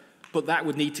here, but that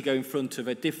would need to go in front of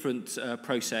a different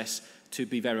process to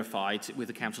be verified with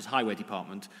the Council's Highway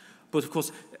Department. But of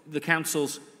course, the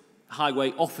Council's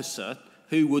Highway Officer,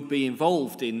 who would be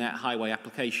involved in that highway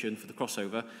application for the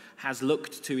crossover, has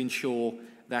looked to ensure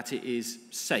that it is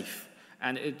safe.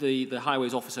 And the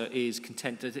Highways Officer is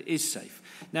content that it is safe.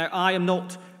 Now, I am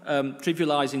not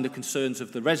trivialising the concerns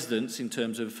of the residents in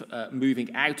terms of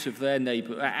moving out of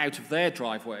their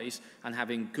driveways and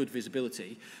having good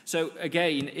visibility. So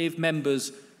again, if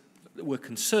members were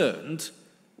concerned,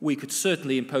 we could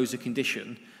certainly impose a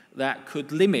condition that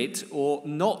could limit or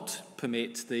not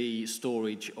permit the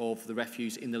storage of the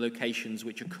refuse in the locations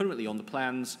which are currently on the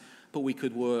plans, but we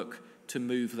could work to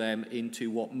move them into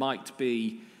what might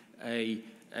be a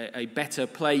better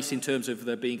place in terms of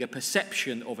there being a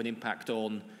perception of an impact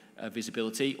on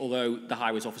visibility, although the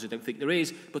Highways Officer don't think there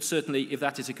is, but certainly if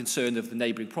that is a concern of the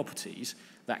neighbouring properties,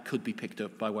 that could be picked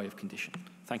up by way of condition.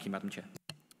 Thank you, Madam Chair.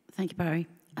 Thank you, Barry.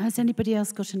 Has anybody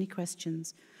else got any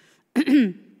questions?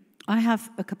 I have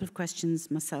a couple of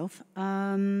questions myself.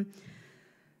 I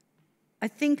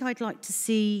think I'd like to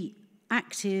see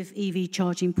active EV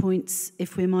charging points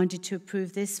if we're minded to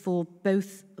approve this for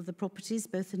both of the properties,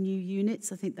 both the new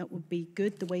units. I think that would be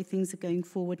good, the way things are going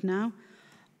forward now.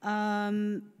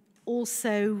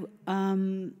 Also,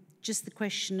 just the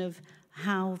question of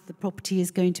how the property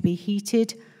is going to be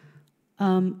heated.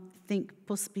 I think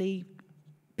possibly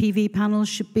PV panels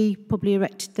should be probably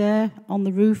erected there on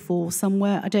the roof or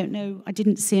somewhere. I don't know. I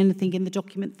didn't see anything in the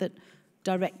document that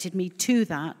directed me to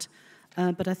that,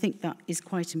 but I think that is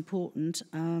quite important.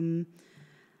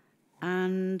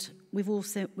 And we've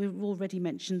already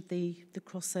mentioned the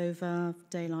crossover,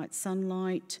 daylight,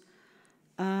 sunlight.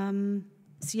 So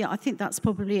yeah, I think that's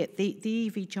probably it. The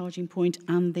EV charging point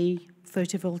and the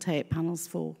photovoltaic panels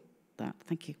for that.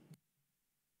 Thank you.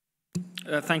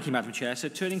 Thank you, Madam Chair. So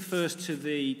turning first to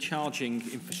the charging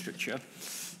infrastructure.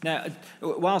 Now,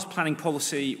 whilst planning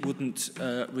policy wouldn't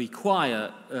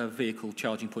require vehicle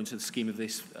charging points of the scheme of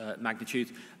this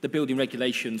magnitude, the building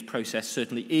regulations process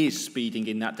certainly is speeding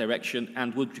in that direction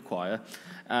and would require.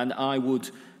 And I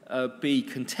would be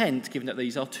content, given that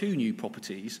these are two new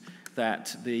properties,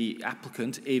 that the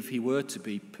applicant, if he were to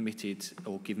be permitted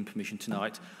or given permission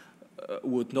tonight,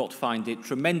 would not find it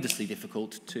tremendously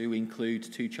difficult to include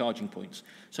two charging points.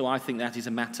 So I think that is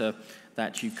a matter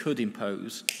that you could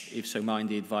impose, if so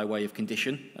minded, by way of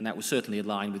condition, and that will certainly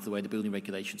align with the way the building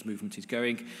regulations movement is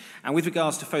going. And with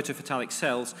regards to photovoltaic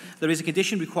cells, there is a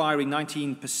condition requiring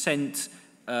 19%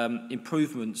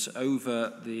 improvements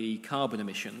over the carbon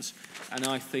emissions, and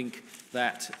I think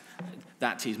that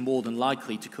that is more than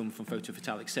likely to come from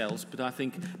photovoltaic cells, but I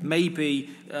think maybe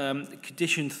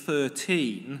condition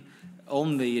 13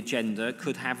 on the agenda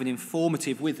could have an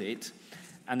informative with it,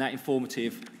 and that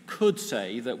informative could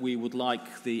say that we would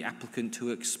like the applicant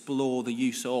to explore the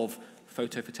use of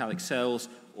photovoltaic cells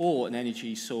or an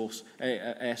energy source,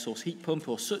 air source heat pump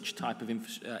or such type of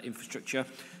infrastructure,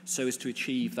 so as to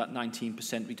achieve that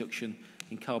 19% reduction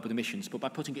in carbon emissions. But by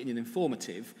putting it in an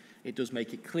informative, it does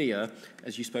make it clear,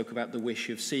 as you spoke about the wish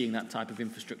of seeing that type of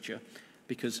infrastructure,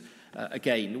 because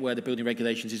again, where the building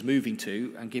regulations is moving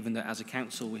to, and given that as a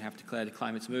council we have declared a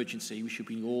climate emergency, we should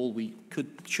be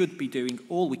doing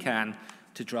all we can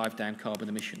to drive down carbon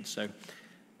emissions. So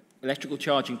electrical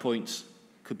charging points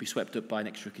could be swept up by an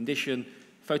extra condition.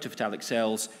 Photovoltaic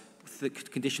cells,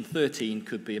 condition 13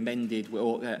 could be amended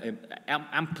or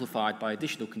amplified by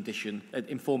additional condition,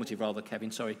 informative rather,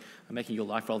 Kevin, sorry, I'm making your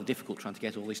life rather difficult trying to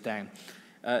get all this down.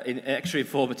 Extra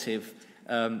informative,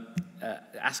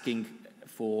 asking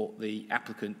for the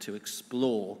applicant to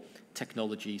explore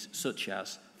technologies such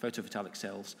as photovoltaic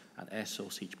cells and air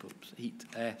source heat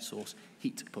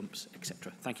pumps,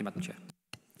 etc. Thank you, Madam Chair.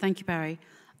 Thank you, Barry.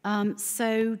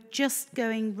 So just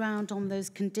going round on those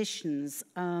conditions,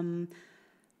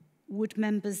 would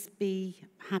members be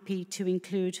happy to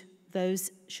include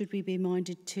those? Should we be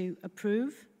minded to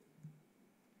approve?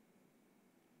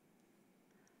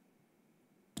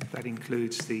 That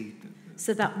includes the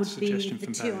So that would be the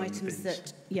two Barry items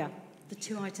that, the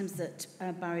two items that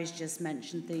Barry's just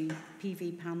mentioned, the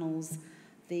PV panels,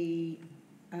 the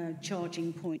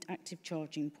charging point, active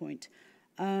charging point.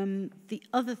 The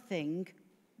other thing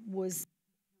was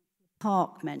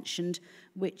Park mentioned,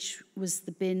 which was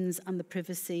the bins and the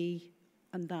privacy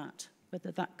and that,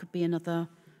 whether that could be another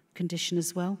condition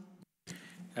as well.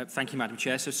 Thank you, Madam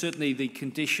Chair. So certainly the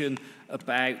condition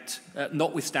about,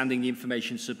 notwithstanding the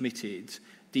information submitted,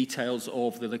 details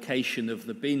of the location of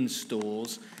the bin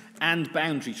stores and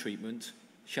boundary treatment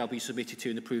shall be submitted to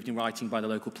and approved in writing by the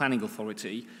local planning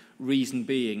authority, reason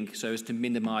being so as to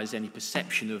minimise any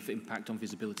perception of impact on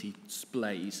visibility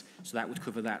displays. So that would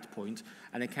cover that point.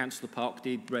 And then Councillor Park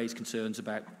did raise concerns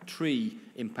about tree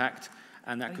impact,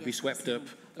 and that could be swept up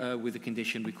with a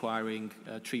condition requiring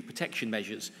tree protection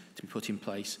measures to be put in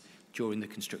place during the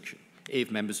construction, if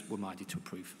members were minded to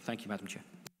approve. Thank you, Madam Chair.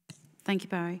 Thank you,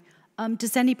 Barry.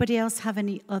 Does anybody else have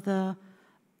any other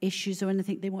issues or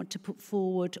anything they want to put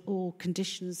forward or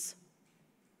conditions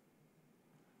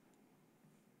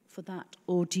for that?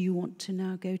 Or do you want to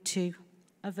now go to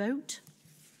a vote?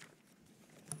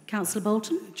 Councillor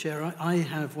Bolton? Chair, I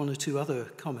have one or two other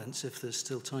comments if there's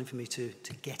still time for me to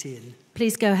get in.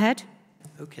 Please go ahead.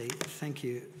 Okay, thank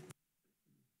you.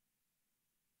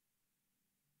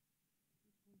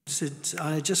 So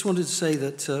I just wanted to say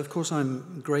that, of course,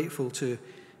 I'm grateful to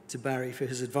Barry for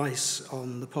his advice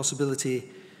on the possibility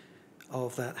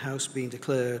of that house being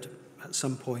declared at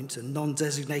some point a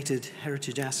non-designated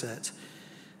heritage asset.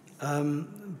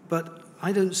 But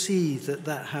I don't see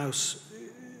that house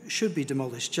should be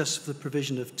demolished just for the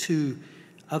provision of two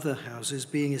other houses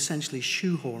being essentially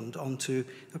shoehorned onto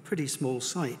a pretty small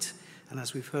site. And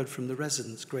as we've heard from the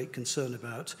residents, great concern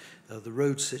about the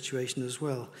road situation as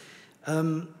well.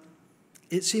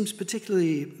 It seems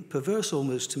particularly perverse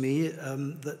almost to me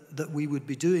that we would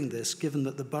be doing this, given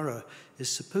that the borough is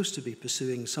supposed to be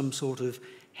pursuing some sort of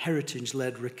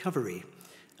heritage-led recovery.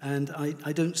 And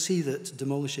I don't see that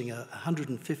demolishing a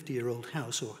 150-year-old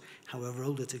house, or however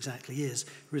old it exactly is,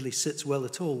 really sits well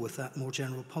at all with that more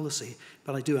general policy.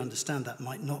 But I do understand that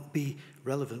might not be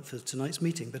relevant for tonight's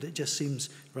meeting, but it just seems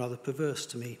rather perverse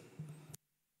to me.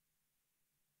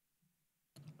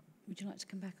 Would you like to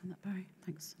come back on that, Barry?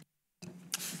 Thanks.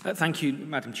 Thank you,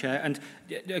 Madam Chair. And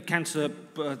Councillor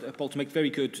Bolton makes very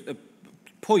good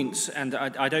points, and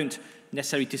I don't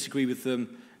necessarily disagree with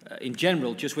them in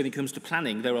general. Just when it comes to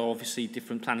planning, there are obviously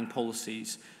different planning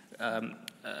policies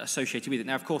associated with it.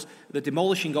 Now, of course, the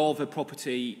demolishing of a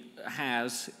property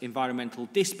has environmental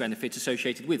disbenefits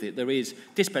associated with it. There is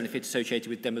disbenefits associated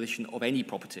with demolition of any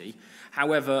property.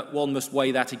 However, one must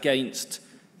weigh that against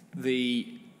the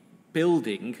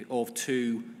building of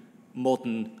two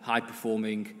modern,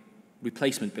 high-performing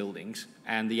replacement buildings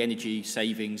and the energy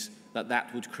savings that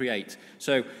that would create.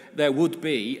 So there would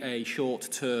be a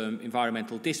short-term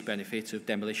environmental disbenefit of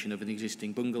demolition of an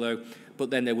existing bungalow, but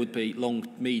then there would be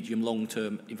medium,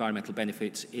 long-term environmental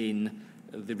benefits in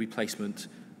the replacement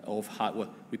of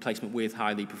replacement with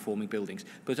highly performing buildings.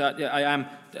 But I am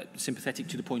sympathetic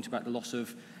to the point about the loss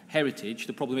of heritage.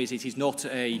 The problem is it is not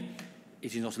a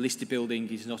listed building,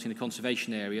 it is not in a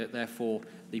conservation area, therefore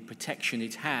the protection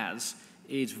it has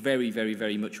is very, very,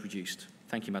 very much reduced.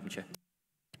 Thank you, Madam Chair.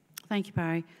 Thank you,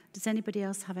 Barry. Does anybody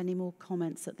else have any more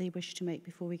comments that they wish to make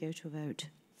before we go to a vote?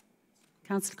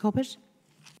 Councillor Cobbett?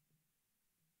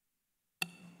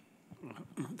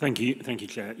 Thank you,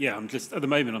 Chair. Yeah, I'm just, at the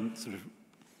moment, I'm sort of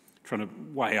trying to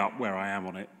weigh up where I am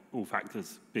on it, all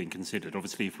factors being considered.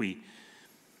 Obviously, if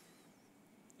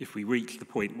we reach the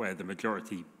point where the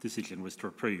majority decision was to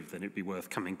approve, then it'd be worth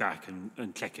coming back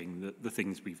and checking that the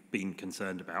things we've been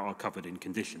concerned about are covered in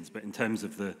conditions. But in terms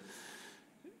of the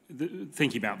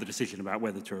thinking about the decision about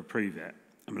whether to approve it,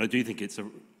 I mean, I do think it's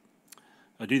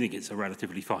a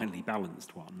relatively finely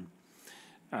balanced one,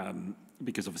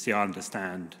 because obviously I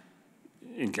understand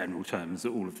in general terms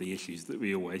all of the issues that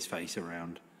we always face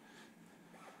around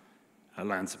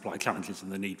land supply challenges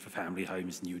and the need for family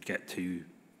homes, and you would get two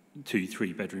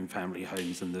 3-bedroom family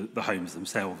homes, and the homes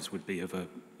themselves would be of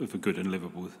a good and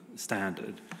livable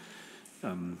standard.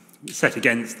 Set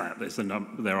against that,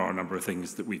 there are a number of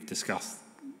things that we've discussed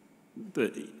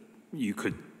that you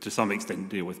could, to some extent,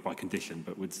 deal with by condition,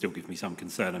 but would still give me some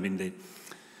concern. I mean,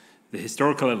 the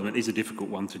historical element is a difficult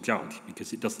one to judge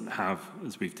because it doesn't have,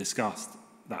 as we've discussed,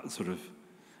 that sort of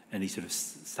any sort of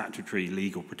statutory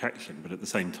legal protection, but at the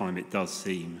same time, it does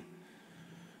seem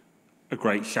a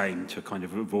great shame to kind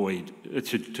of avoid,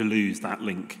 to lose that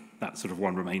link, that sort of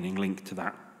one remaining link to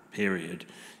that period,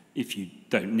 if you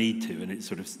don't need to. And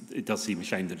it does seem a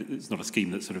shame that it's not a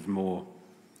scheme that's sort of more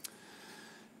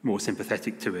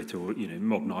sympathetic to it, or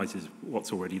modernises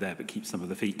what's already there but keeps some of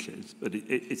the features. But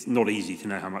it's not easy to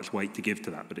know how much weight to give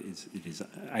to that, but it is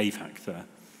a factor.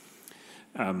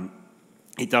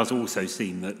 It does also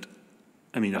seem that,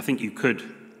 I mean, I think you could.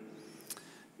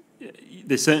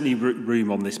 There's certainly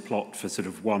room on this plot for sort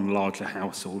of one larger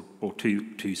house or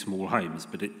two small homes,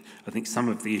 but I think some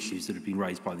of the issues that have been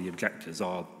raised by the objectors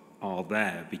are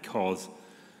there because,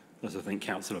 as I think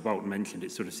Councillor Bolton mentioned,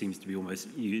 it sort of seems to be almost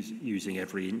using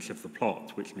every inch of the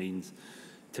plot, which means,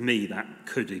 to me, that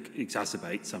could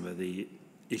exacerbate some of the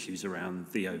issues around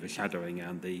the overshadowing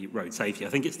and the road safety. I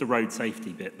think it's the road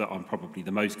safety bit that I'm probably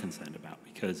the most concerned about,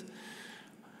 because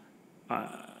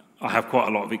I have quite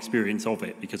a lot of experience of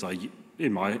it, because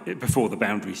before the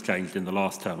boundaries changed in the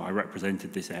last term, I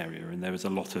represented this area, and there was a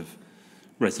lot of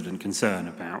resident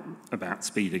concern about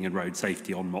speeding and road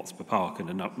safety on Motspur Park,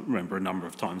 and I remember a number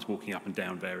of times walking up and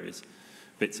down various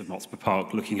bits of Motspur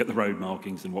Park, looking at the road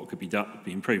markings and what could be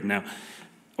improved. Now,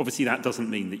 obviously that doesn't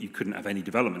mean that you couldn't have any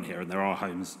development here, and there are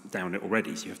homes down it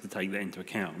already, so you have to take that into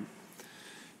account.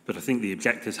 But I think the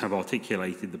objectors have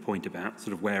articulated the point about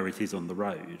sort of where it is on the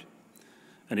road,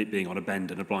 and it being on a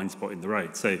bend and a blind spot in the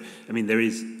road. So, I mean, there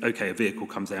is, okay, a vehicle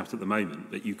comes out at the moment,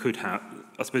 but you could have,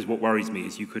 I suppose what worries me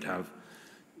is you could have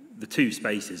the two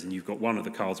spaces and you've got one of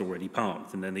the cars already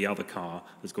parked, and then the other car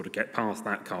has got to get past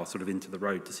that car sort of into the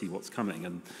road to see what's coming,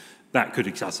 and that could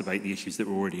exacerbate the issues that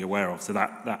we're already aware of. So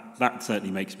that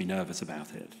certainly makes me nervous about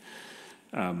it.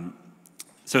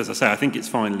 So as I say, I think it's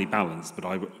finely balanced,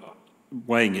 but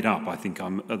weighing it up, I think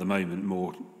I'm at the moment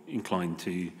more inclined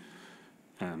to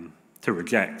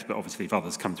reject, but obviously if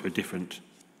others come to a different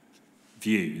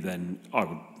view, then I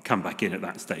would come back in at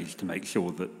that stage to make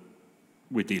sure that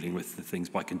we're dealing with the things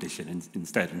by condition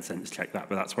instead and sense check that,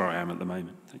 but that's where I am at the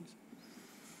moment. Thanks.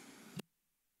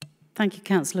 Thank you,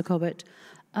 Councillor Cobbett.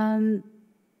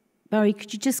 Barry,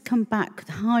 could you just come back,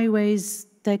 the highways,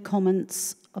 their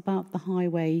comments about the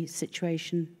highway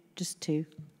situation, just to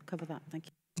cover that, thank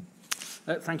you.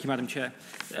 Thank you, Madam Chair.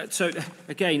 So,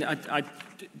 again, I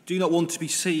do not want to be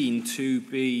seen to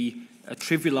be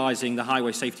trivialising the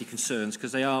highway safety concerns,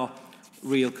 because they are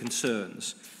real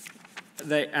concerns.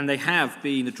 They have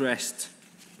been addressed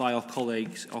by our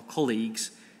colleagues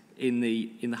in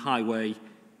the highway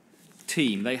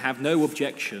team. They have no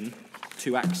objection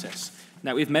to access.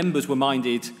 Now, if members were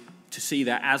minded to see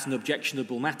that as an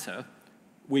objectionable matter,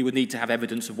 we would need to have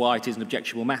evidence of why it is an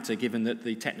objectionable matter, given that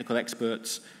the technical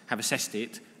experts have assessed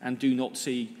it and do not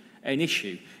see an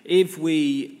issue. If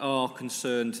we are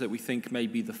concerned that we think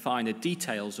maybe the finer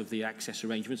details of the access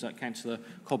arrangements that Councillor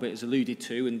Cobbett has alluded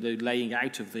to and the laying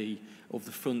out of the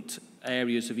front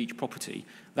areas of each property,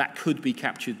 that could be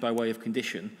captured by way of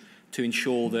condition to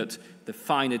ensure that the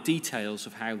finer details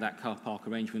of how that car park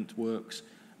arrangement works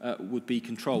would be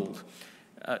controlled.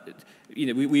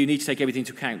 We need to take everything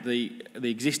into account, the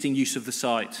existing use of the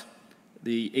site,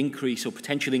 the increase or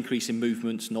potential increase in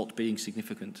movements not being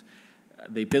significant,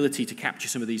 the ability to capture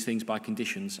some of these things by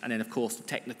conditions, and then, of course, the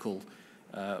technical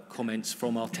comments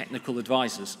from our technical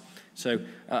advisors. So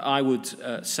I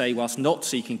would say, whilst not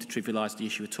seeking to trivialise the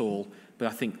issue at all, but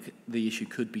I think the issue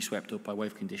could be swept up by way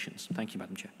of conditions. Thank you,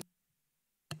 Madam Chair.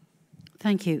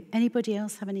 Thank you. Anybody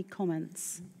else have any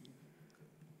comments?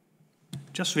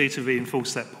 Just really to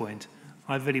reinforce that point,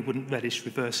 I really wouldn't relish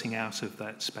reversing out of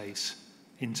that space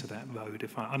into that road.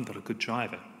 I'm not a good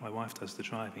driver, my wife does the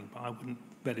driving, but I wouldn't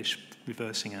relish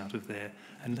reversing out of there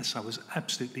unless I was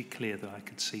absolutely clear that I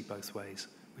could see both ways,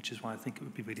 which is why I think it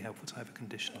would be really helpful to have a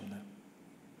condition on that.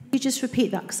 Can you just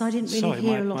repeat that, because I didn't really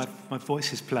hear a lot. My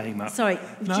voice is playing up. Sorry,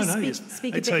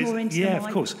 speak a bit more into the mic. Yeah,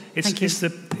 of course.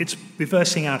 It's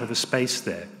reversing out of a space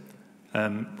there,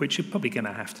 which you're probably going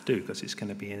to have to do because it's going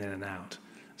to be in and out.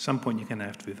 At some point you're going to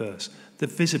have to reverse. The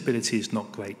visibility is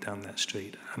not great down that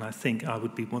street, and I think I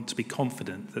would want to be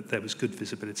confident that there was good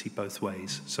visibility both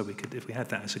ways. So we could, if we had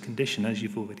that as a condition, as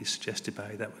you've already suggested,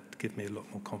 Barry, that would give me a lot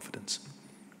more confidence.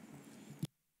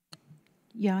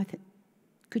 Yeah, I think.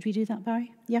 Could we do that,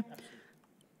 Barry? Yeah.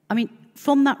 I mean,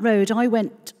 from that road, I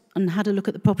went and had a look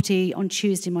at the property on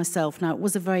Tuesday myself. Now, it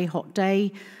was a very hot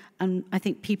day, and I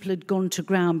think people had gone to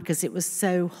ground because it was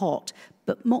so hot.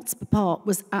 But Motspur Park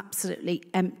was absolutely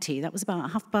empty. That was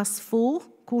about 4:30,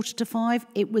 4:45.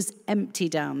 It was empty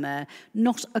down there.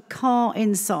 Not a car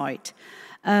in sight.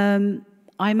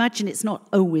 I imagine it's not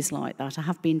always like that. I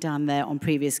have been down there on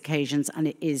previous occasions, and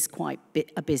it is quite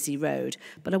a busy road.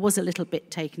 But I was a little bit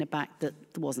taken aback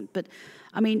that there wasn't. But,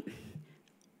 I mean,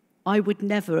 I would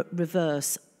never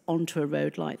reverse onto a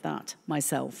road like that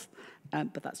myself.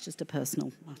 But that's just a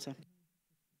personal matter.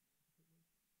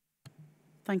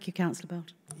 Thank you, Councillor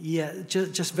Belt. Yeah,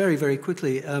 just very, very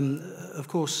quickly. Of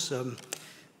course,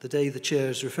 the day the chair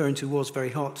is referring to was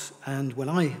very hot, and when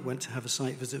I went to have a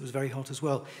site visit, it was very hot as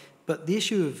well. But the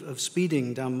issue of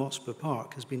speeding down Motspur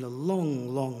Park has been a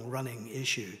long-running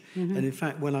issue. Mm-hmm. And in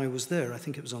fact, when I was there, I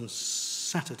think it was on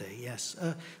Saturday, yes,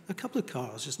 a couple of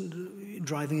cars just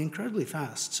driving incredibly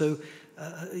fast. So,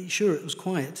 sure, it was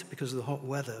quiet because of the hot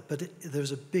weather, but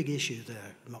there's a big issue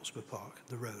there at Motspur Park,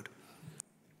 the road.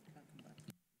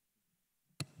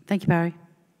 Thank you, Barry.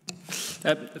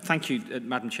 Thank you,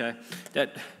 Madam Chair.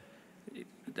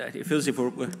 It feels as if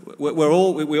we're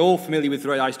all familiar with the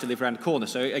road I used to live around the corner.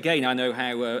 So again, I know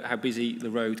how busy the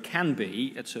road can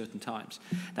be at certain times.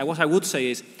 Now, what I would say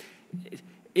is,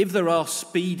 if there are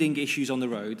speeding issues on the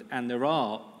road, and there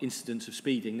are incidents of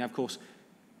speeding, now of course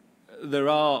there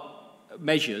are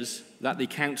measures that the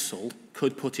council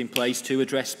could put in place to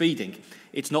address speeding.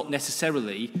 It's not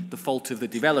necessarily the fault of the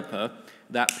developer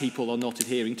that people are not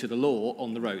adhering to the law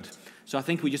on the road. So I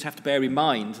think we just have to bear in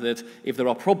mind that if there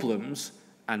are problems,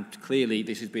 and clearly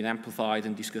this has been amplified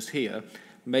and discussed here,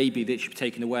 maybe that should be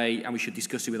taken away and we should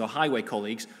discuss it with our highway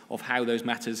colleagues of how those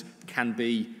matters can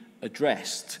be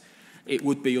addressed. It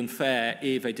would be unfair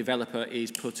if a developer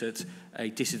is put at a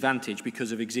disadvantage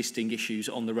because of existing issues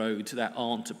on the road that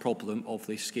aren't a problem of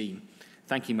this scheme.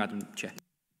 Thank you, Madam Chair.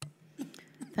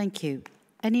 Thank you.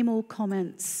 Any more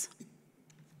comments?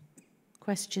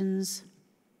 Questions?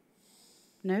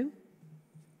 No?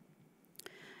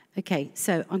 Okay,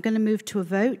 so I'm going to move to a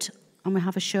vote, and we'll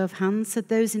have a show of hands. So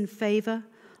those in favour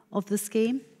of the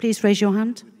scheme, please raise your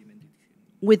hand.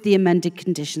 With the amended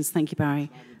conditions. Thank you,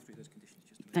 Barry.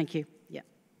 Thank you. Yeah.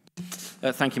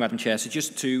 Thank you, Madam Chair. So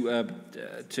just to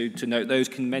note, those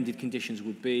amended conditions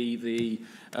would be the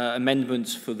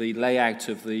amendments for the layout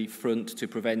of the front to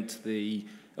prevent the,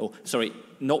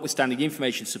 notwithstanding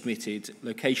information submitted,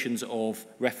 locations of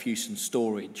refuse and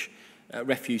storage,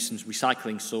 refuse and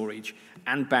recycling storage,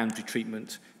 and boundary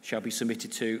treatment shall be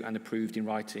submitted to and approved in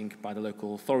writing by the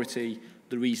local authority,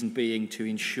 the reason being to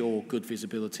ensure good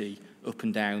visibility up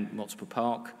and down Motspur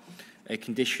Park. A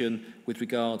condition with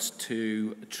regards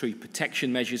to tree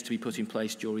protection measures to be put in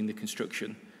place during the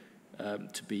construction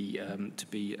to be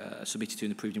submitted to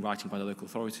and approved in writing by the local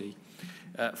authority.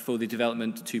 For the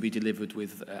development to be delivered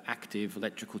with active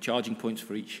electrical charging points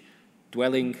for each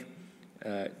dwelling,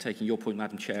 taking your point,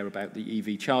 Madam Chair, about the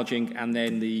EV charging, and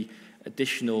then the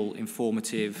additional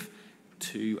informative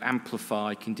to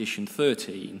amplify condition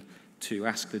 13 to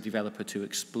ask the developer to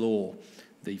explore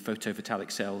the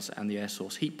photovoltaic cells and the air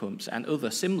source heat pumps and other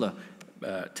similar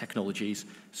technologies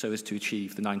so as to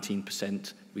achieve the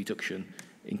 19% reduction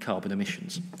in carbon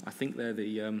emissions. I think they're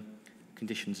the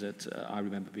conditions that I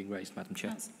remember being raised, Madam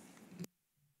Chair.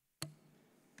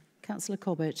 Councillor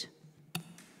Cobbett.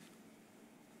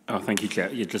 Oh, thank you,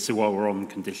 Chair. Yeah, just so while we're on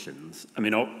conditions,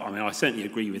 I certainly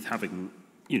agree with having,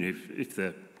 if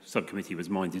the subcommittee was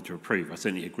minded to approve, I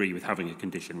certainly agree with having a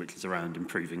condition which is around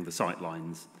improving the sight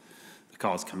lines, the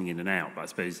cars coming in and out. But I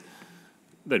suppose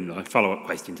then a follow-up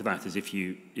question to that is if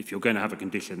you're going to have a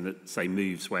condition that, say,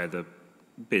 moves where the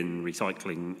bin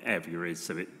recycling area is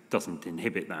so it doesn't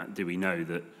inhibit that, do we know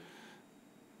that,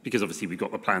 because obviously we've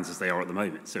got the plans as they are at the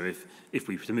moment, so if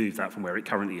we were to move that from where it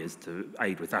currently is to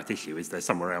aid with that issue, is there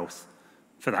somewhere else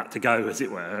for that to go, as it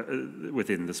were,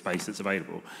 within the space that's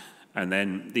available? And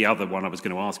then the other one I was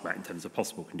going to ask about in terms of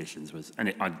possible conditions was,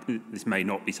 and this may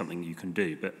not be something you can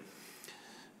do, but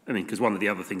because one of the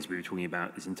other things we were talking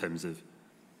about is in terms of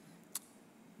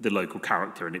the local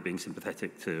character and it being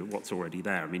sympathetic to what's already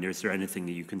there. Is there anything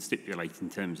that you can stipulate in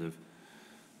terms of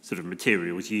sort of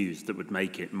materials used that would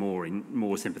make it more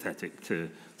sympathetic to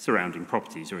surrounding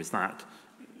properties, or is that,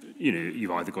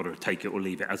 you've either got to take it or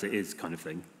leave it as it is kind of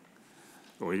thing?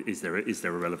 Or is there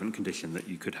a relevant condition that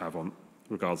you could have on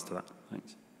regards to that?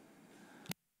 Thanks.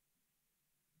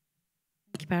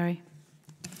 Thank you, Barry.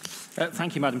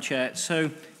 Thank you, Madam Chair. So,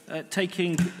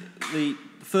 taking the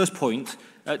first point,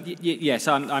 yes,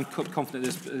 I'm confident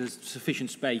there's sufficient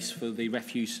space for the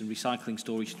refuse and recycling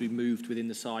storage to be moved within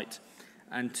the site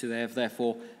and to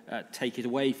therefore take it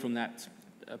away from that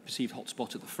perceived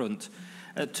hotspot at the front.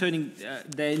 Turning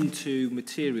then to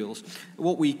materials,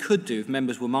 what we could do, if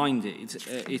members were minded,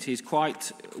 it is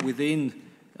quite within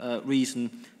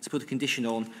reason to put a condition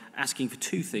on asking for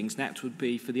two things. And that would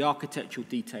be for the architectural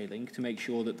detailing to make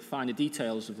sure that the finer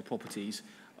details of the properties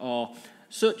are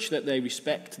such that they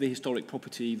respect the historic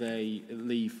property they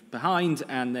leave behind,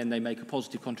 and then they make a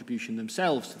positive contribution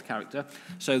themselves to the character.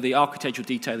 So the architectural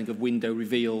detailing of window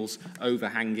reveals,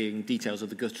 overhanging, details of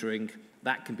the guttering,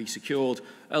 that can be secured,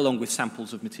 along with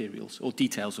samples of materials, or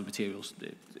details of materials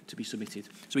to be submitted.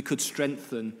 So we could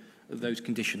strengthen those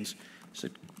conditions. So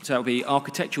that would be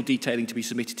architectural detailing to be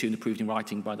submitted to and approved in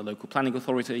writing by the local planning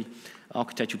authority,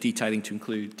 architectural detailing to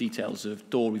include details of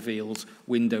door reveals,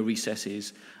 window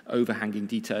recesses, overhanging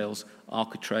details,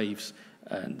 architraves,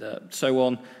 and so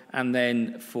on. And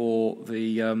then for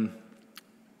the,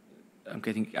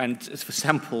 for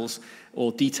samples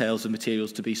or details of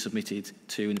materials to be submitted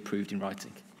to and approved in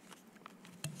writing.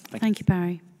 Thank you,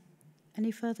 Barry.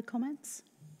 Any further comments?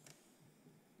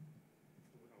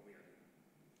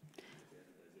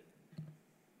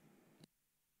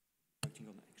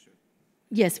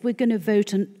 Yes, we're going to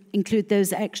vote and include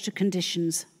those extra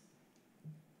conditions.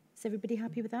 Is everybody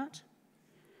happy with that?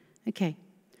 Okay.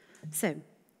 So,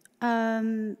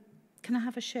 can I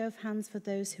have a show of hands for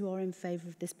those who are in favour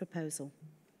of this proposal?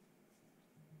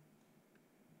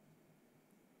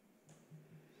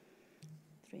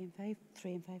 Three in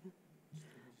favour.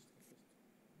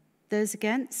 Those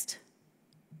against?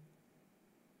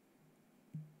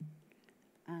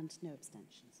 And no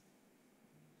abstentions.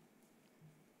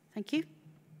 Thank you.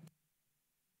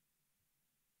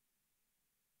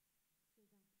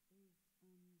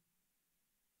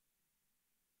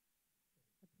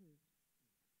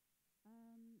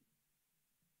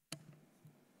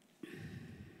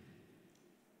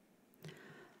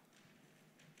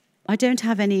 I don't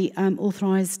have any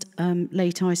authorised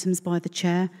late items by the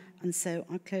chair, and so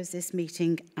I close this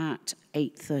meeting at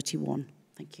 8:31.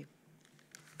 Thank you.